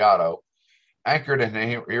flagship Nagato, anchored in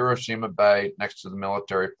Hiroshima Bay next to the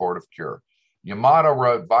military port of Kure. Yamato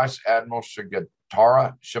wrote Vice Admiral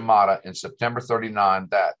Shigetara Shimada in September 1939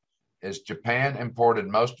 that, as Japan imported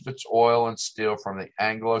most of its oil and steel from the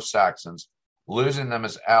Anglo-Saxons, losing them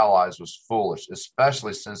as allies was foolish,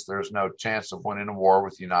 especially since there is no chance of winning a war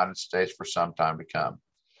with the United States for some time to come.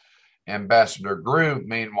 Ambassador Grew,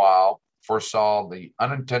 meanwhile, foresaw the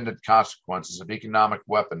unintended consequences of economic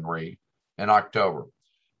weaponry in October.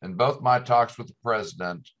 In both my talks with the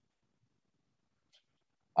president,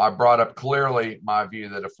 I brought up clearly my view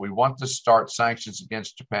that if we want to start sanctions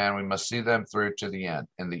against Japan, we must see them through to the end,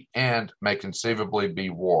 and the end may conceivably be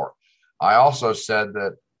war. I also said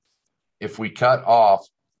that if we cut off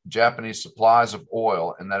Japanese supplies of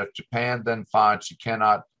oil, and that if Japan then finds she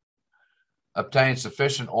cannot obtain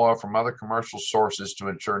sufficient oil from other commercial sources to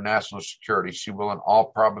ensure national security, she will in all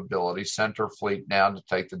probability send her fleet down to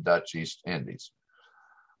take the Dutch East Indies.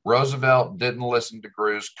 Roosevelt didn't listen to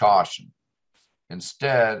Grew's caution.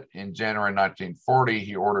 Instead, in January 1940,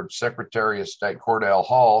 he ordered Secretary of State Cordell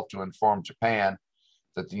Hull to inform Japan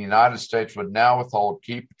that the United States would now withhold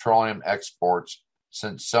key petroleum exports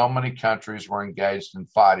since so many countries were engaged in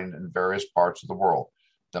fighting in various parts of the world,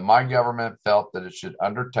 that my government felt that it should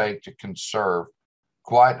undertake to conserve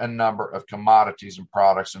quite a number of commodities and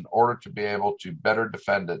products in order to be able to better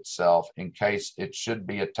defend itself in case it should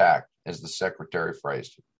be attacked, as the secretary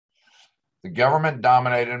phrased it. The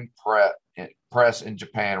government-dominated press in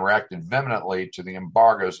Japan reacted vehemently to the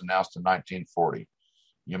embargoes announced in 1940.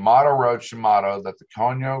 Yamato wrote Shimato that the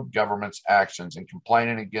Konyo government's actions in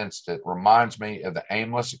complaining against it reminds me of the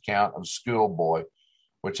aimless account of a schoolboy,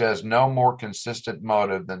 which has no more consistent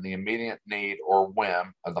motive than the immediate need or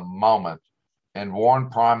whim of the moment, and warned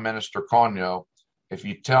Prime Minister Konyo, if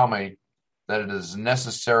you tell me that it is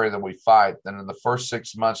necessary that we fight, then in the first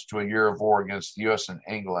 6 months to a year of war against the U.S. and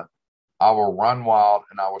England, I will run wild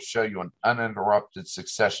and I will show you an uninterrupted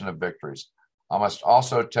succession of victories. I must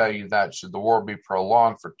also tell you that should the war be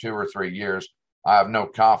prolonged for 2 or 3 years, I have no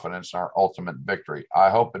confidence in our ultimate victory.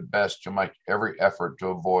 I hope at best you'll make every effort to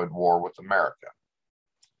avoid war with America.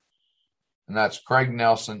 And that's Craig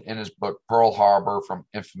Nelson in his book, Pearl Harbor, From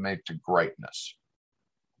Infamy to Greatness.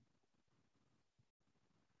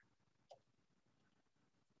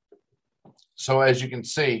 So as you can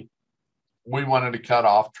see, we wanted to cut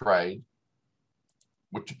off trade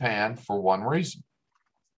with Japan for one reason.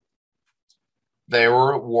 They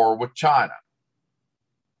were at war with China,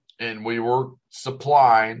 and we were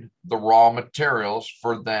supplying the raw materials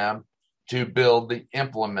for them to build the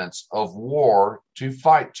implements of war to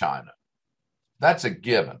fight China. That's a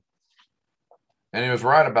given. And he was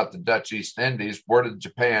right about the Dutch East Indies. Where did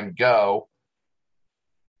Japan go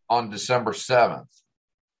on December 7th?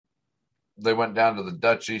 They went down to the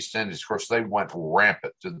Dutch East Indies. Of course, they went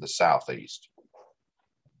rampant to the southeast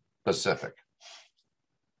Pacific.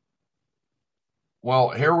 Well,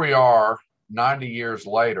 here we are 90 years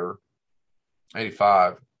later,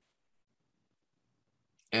 85,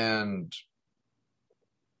 and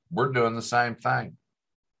we're doing the same thing.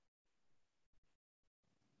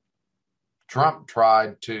 Trump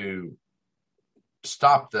tried to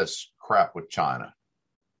stop this crap with China.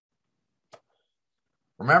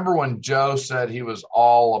 Remember when Joe said he was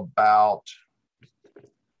all about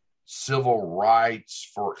civil rights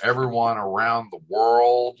for everyone around the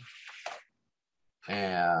world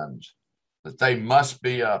and that they must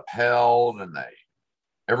be upheld and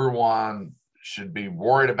everyone should be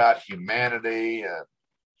worried about humanity and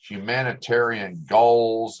humanitarian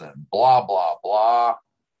goals and blah, blah, blah.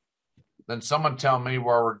 Then someone tell me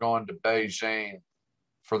where we're going to Beijing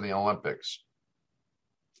for the Olympics.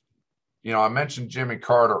 You know, I mentioned Jimmy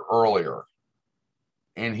Carter earlier,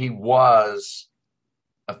 and he was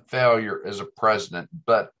a failure as a president,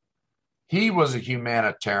 but he was a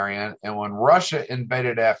humanitarian. And when Russia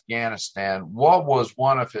invaded Afghanistan, what was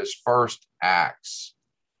one of his first acts?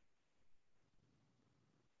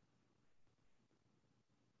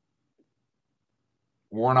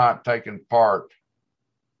 We're not taking part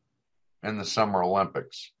in the Summer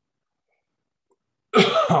Olympics.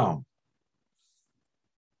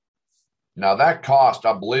 Now, that cost,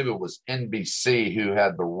 I believe it was NBC who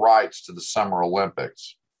had the rights to the Summer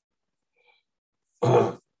Olympics,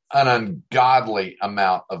 an ungodly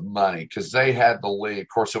amount of money because they had the league. Of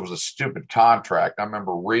course, it was a stupid contract. I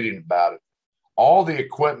remember reading about it. All the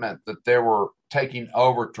equipment that they were taking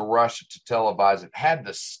over to Russia to televise it had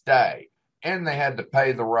to stay, and they had to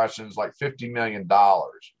pay the Russians like $50 million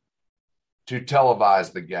to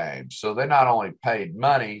televise the game. So they not only paid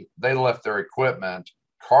money, they left their equipment.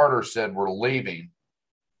 Carter said, we're leaving.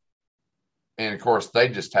 And, of course, they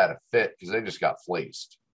just had a fit because they just got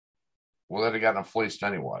fleeced. Well, they'd have gotten fleeced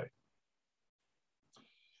anyway.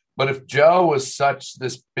 But if Joe was such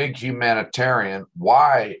this big humanitarian,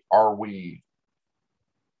 why are we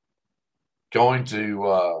going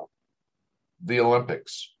to the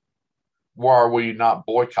Olympics? Why are we not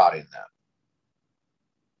boycotting them?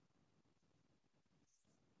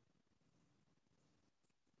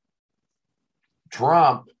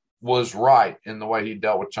 Trump was right in the way he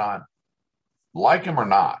dealt with China. Like him or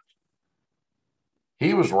not,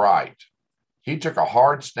 he was right. He took a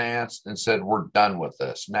hard stance and said, we're done with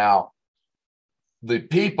this. Now, the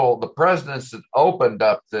presidents that opened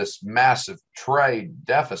up this massive trade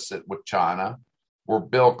deficit with China were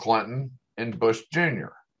Bill Clinton and Bush Jr.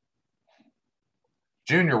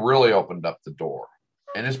 Jr. really opened up the door,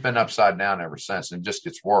 and it's been upside down ever since, and it just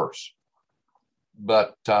gets worse.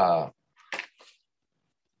 But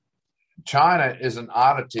China is an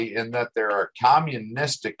oddity in that they're a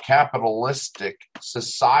communistic, capitalistic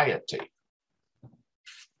society.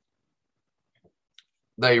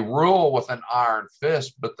 They rule with an iron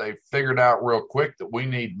fist, but they figured out real quick that we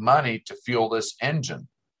need money to fuel this engine.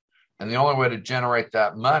 And the only way to generate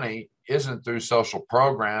that money isn't through social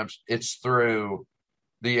programs. It's through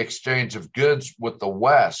the exchange of goods with the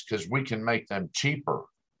West, because we can make them cheaper.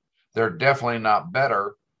 They're definitely not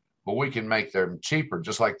better, but we can make them cheaper.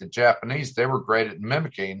 Just like the Japanese, they were great at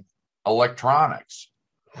mimicking electronics.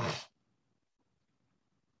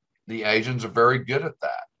 The Asians are very good at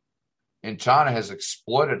that. And China has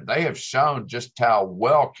exploited. They have shown just how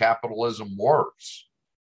well capitalism works.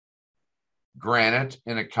 Granted,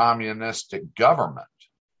 in a communistic government,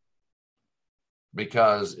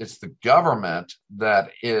 because it's the government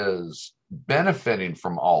that is benefiting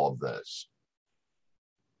from all of this,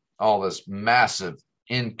 all this massive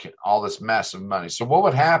income, all this massive money. So what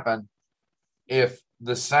would happen if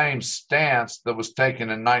the same stance that was taken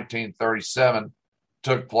in 1937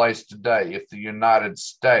 took place today? If the United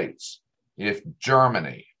States, if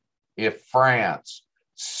Germany, if France,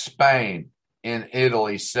 Spain, and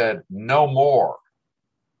Italy said, no more.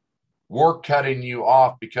 We're cutting you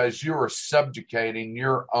off because you are subjugating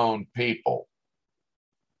your own people.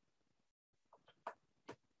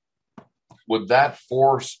 Would that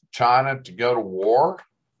force China to go to war?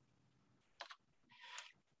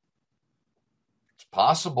 It's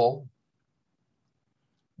possible,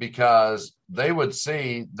 because they would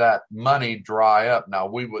see that money dry up. Now,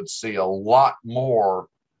 we would see a lot more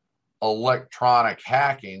electronic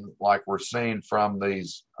hacking like we're seeing from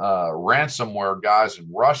these ransomware guys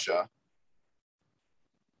in Russia.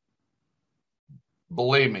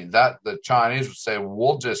 Believe me, that the Chinese would say,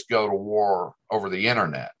 we'll just go to war over the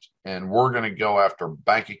internet, and we're going to go after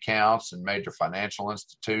bank accounts and major financial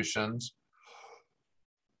institutions.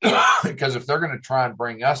 Because if they're going to try and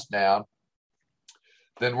bring us down,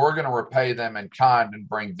 then we're going to repay them in kind and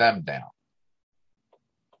bring them down.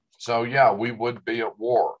 So, yeah, we would be at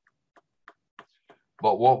war.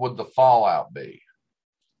 But what would the fallout be?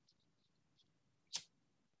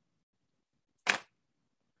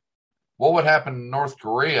 What would happen in North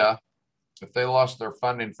Korea if they lost their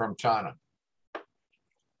funding from China?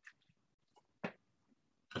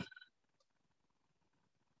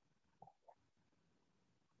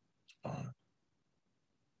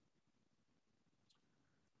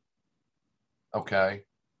 Okay.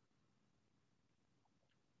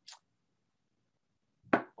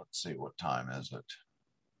 Let's see, what time is it?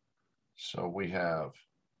 So we have,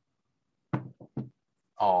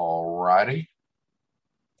 all righty,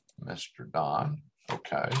 Mr. Don.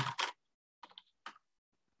 Okay.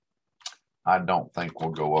 I don't think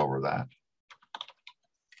we'll go over that.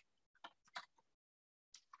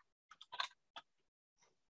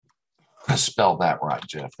 Spell that right,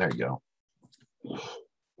 Jeff. There you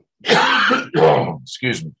go.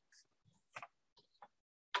 Excuse me.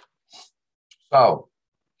 So,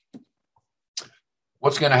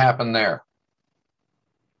 what's going to happen there?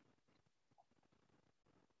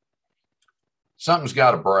 Something's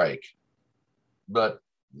got to break, but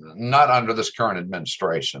not under this current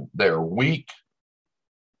administration. They're weak.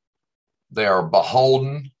 They are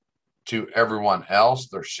beholden to everyone else.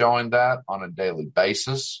 They're showing that on a daily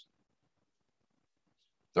basis.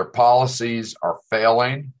 Their policies are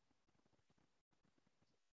failing.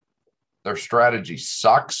 Their strategy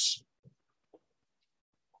sucks.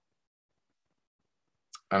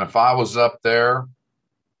 And if I was up there,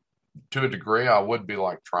 to a degree, I would be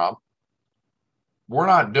like Trump. We're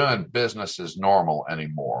not doing business as normal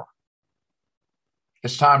anymore.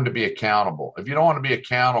 It's time to be accountable. If you don't want to be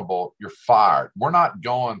accountable, you're fired. We're not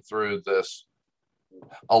going through this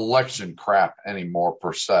election crap anymore,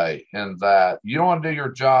 per se, in that you don't want to do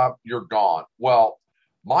your job, you're gone. Well,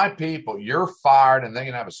 my people, you're fired and they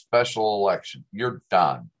can have a special election. You're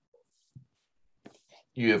done.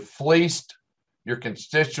 You have fleeced your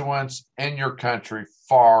constituents and your country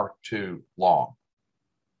far too long.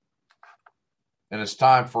 And it's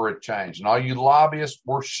time for a change. And all you lobbyists,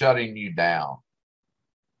 we're shutting you down.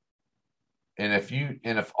 And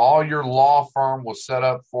if all your law firm was set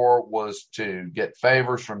up for was to get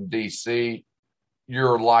favors from DC,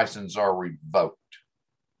 your license are revoked.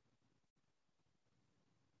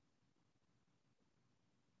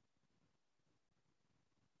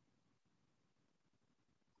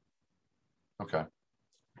 Okay.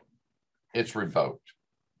 It's revoked.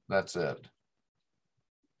 That's it.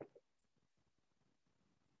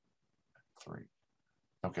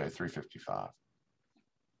 355.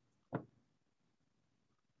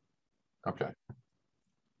 Okay.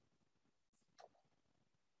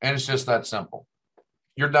 And it's just that simple.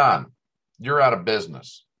 You're done. You're out of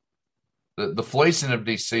business. The fleecing of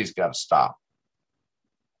DC's got to stop.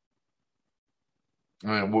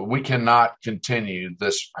 I mean, we cannot continue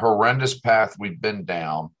this horrendous path we've been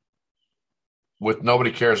down with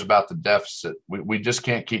nobody cares about the deficit. We just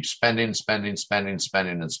can't keep spending.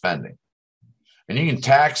 And you can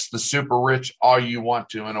tax the super rich all you want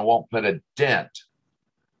to, and it won't put a dent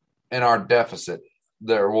in our deficit.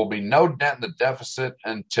 There will be no dent in the deficit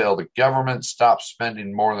until the government stops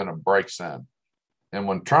spending more than it breaks in. And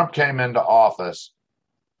when Trump came into office,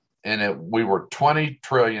 and we were 20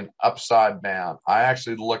 trillion upside down, I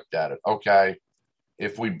actually looked at it. Okay,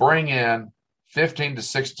 if we bring in 15 to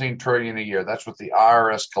 16 trillion a year, that's what the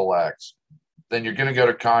IRS collects, then you're going to go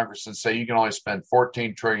to Congress and say you can only spend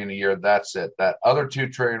 14 trillion a year. That's it. That other 2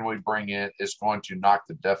 trillion we bring in is going to knock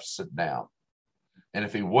the deficit down. And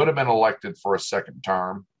if he would have been elected for a second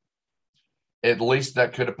term, at least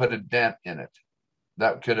that could have put a dent in it.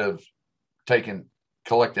 That could have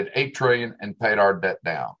collected 8 trillion and paid our debt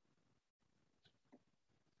down.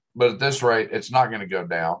 But at this rate, it's not going to go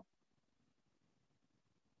down.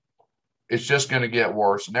 It's just going to get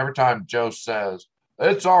worse. And every time Joe says,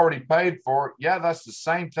 it's already paid for, yeah, that's the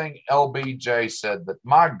same thing LBJ said, that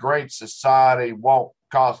my great society won't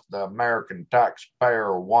cost the American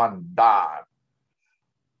taxpayer one dime.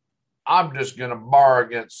 I'm just going to borrow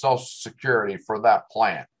against Social Security for that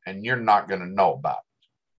plant, and you're not going to know about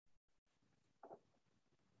it.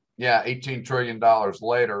 Yeah, $18 trillion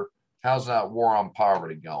later, how's that war on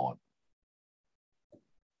poverty going?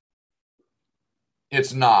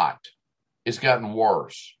 It's not. It's gotten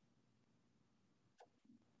worse.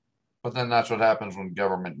 But then that's what happens when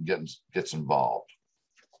government gets involved.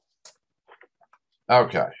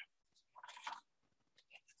 Okay.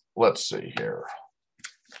 Let's see here.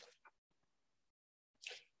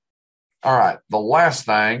 All right. The last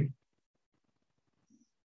thing.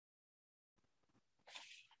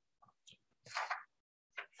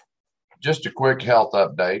 Just a quick health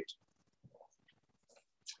update.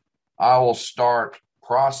 I will start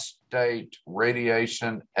prostate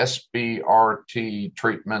radiation SBRT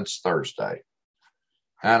treatments Thursday.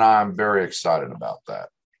 And I'm very excited about that.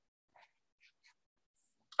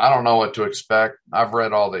 I don't know what to expect. I've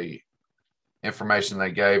read all the information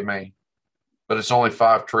they gave me, but it's only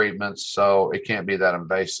 5 treatments, so it can't be that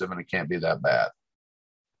invasive and it can't be that bad.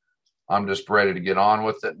 I'm just ready to get on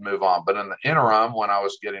with it and move on. But in the interim, when I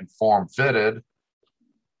was getting form fitted,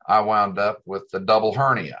 I wound up with the double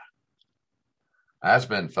hernia. That's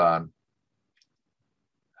been fun.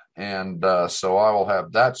 And so I will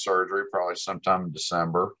have that surgery probably sometime in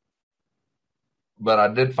December. But I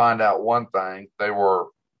did find out one thing.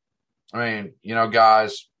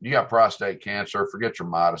 Guys, you got prostate cancer, forget your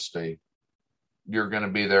modesty. You're going to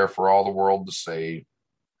be there for all the world to see.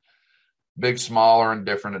 Big, small, or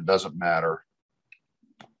indifferent, it doesn't matter.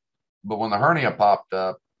 But when the hernia popped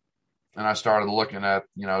up and I started looking at,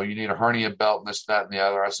 you need a hernia belt and this, that, and the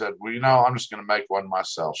other, I said, I'm just going to make one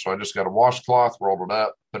myself. So I just got a washcloth, rolled it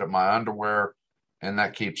up, put it in my underwear, and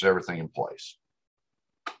that keeps everything in place.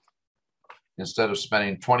 Instead of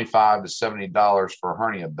spending $25 to $70 for a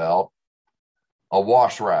hernia belt, a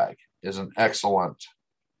wash rag is an excellent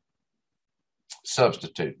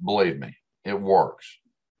substitute. Believe me, it works.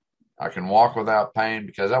 I can walk without pain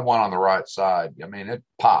because that one on the right side, it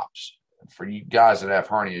pops. For you guys that have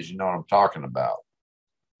hernias, you know what I'm talking about.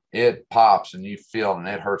 It pops and you feel it and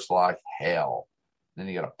it hurts like hell. Then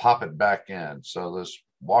you got to pop it back in. So this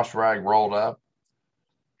wash rag rolled up.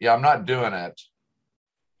 Yeah, I'm not doing it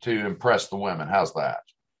to impress the women. How's that?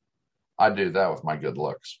 I do that with my good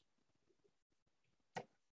looks.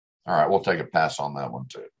 All right, we'll take a pass on that one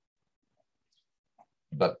too.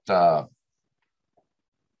 But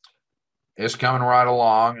it's coming right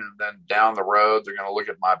along. And then down the road, they're going to look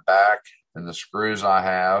at my back and the screws I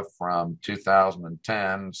have from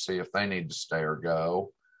 2010, see if they need to stay or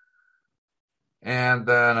go. And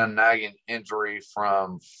then a nagging injury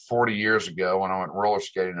from 40 years ago when I went roller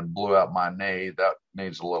skating and blew out my knee. That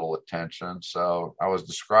needs a little attention. So I was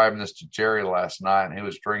describing this to Jerry last night, and he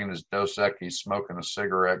was drinking his Dos Equis, smoking a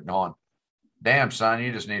cigarette, going, "Damn, son,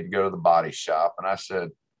 you just need to go to the body shop." And I said,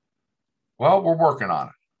 well, we're working on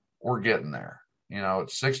it. We're getting there.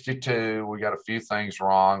 It's 62. We got a few things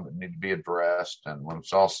wrong that need to be addressed. And when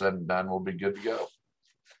it's all said and done, we'll be good to go.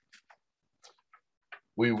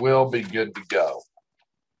 We will be good to go.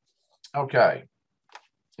 Okay.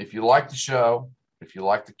 If you like the show, if you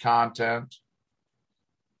like the content,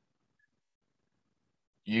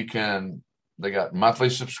 they got monthly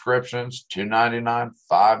subscriptions, $2.99,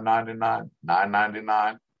 $5.99,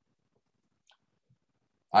 $9.99.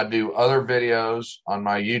 I do other videos on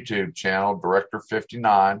my YouTube channel, Director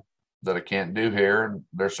 59, that I can't do here, and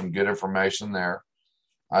there's some good information there.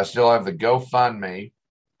 I still have the GoFundMe,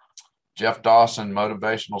 Jeff Dawson,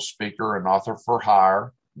 motivational speaker and author for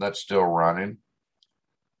hire. That's still running.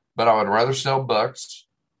 But I would rather sell books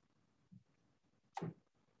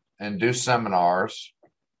and do seminars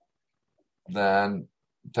than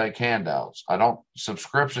take handouts.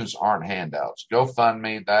 Subscriptions aren't handouts.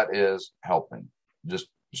 GoFundMe, that is helping, just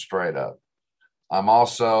straight up. I'm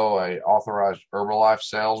also a authorized Herbalife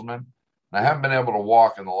salesman. I haven't been able to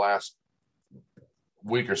walk in the last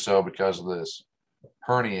week or so because of this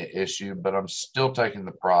hernia issue, but I'm still taking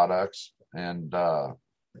the products, and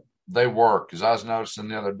they work. Because I was noticing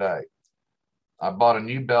the other day, I bought a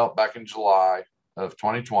new belt back in July of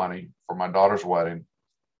 2020 for my daughter's wedding,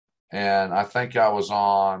 and I think I was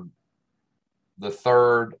on the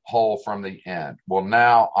third hole from the end. Well,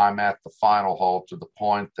 now I'm at the final hole, to the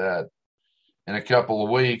point that in a couple of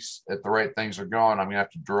weeks, at the rate things are going, I'm going to have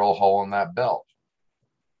to drill a hole in that belt,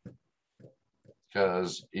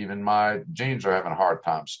 because even my jeans are having a hard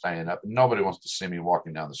time staying up. Nobody wants to see me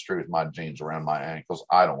walking down the street with my jeans around my ankles.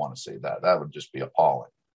 I don't want to see that. That would just be appalling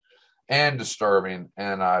and disturbing,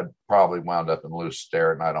 and I'd probably wound up in loose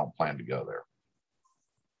stare, and I don't plan to go there.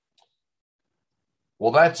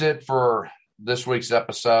 Well, that's it for this week's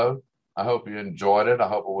episode. I hope you enjoyed it. I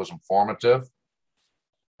hope it was informative,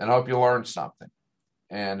 and I hope you learned something.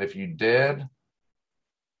 And if you did,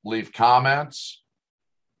 leave comments.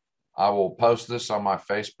 I will post this on my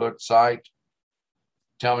Facebook site.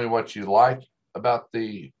 Tell me what you like about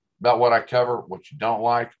what I cover, what you don't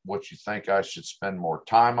like, what you think I should spend more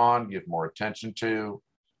time on, give more attention to,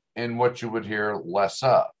 and what you would hear less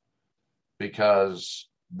of, because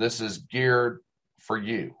this is geared for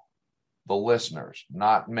you, the listeners,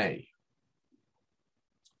 not me.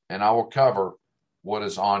 And I will cover what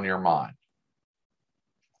is on your mind.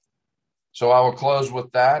 So I will close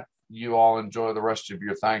with that. You all enjoy the rest of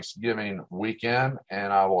your Thanksgiving weekend,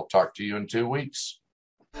 and I will talk to you in 2 weeks.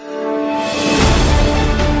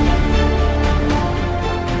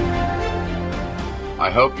 I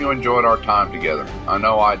hope you enjoyed our time together. I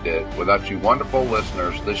know I did. Without you wonderful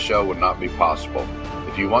listeners, this show would not be possible.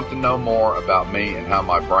 If you want to know more about me and how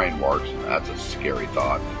my brain works, that's a scary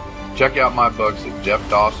thought, check out my books at Jeff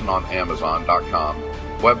Dawson on Amazon.com,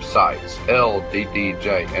 websites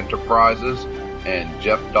LDDJ Enterprises, and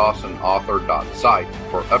jeffdawsonauthor.site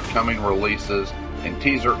for upcoming releases and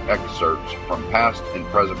teaser excerpts from past and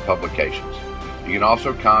present publications. You can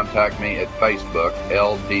also contact me at Facebook,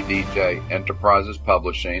 LDDJ Enterprises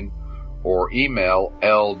Publishing, or email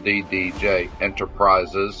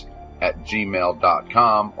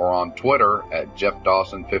lddjenterprises@gmail.com, or on Twitter at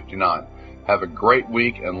JeffDawson59. Have a great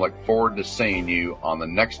week and look forward to seeing you on the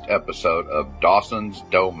next episode of Dawson's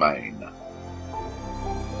Domain.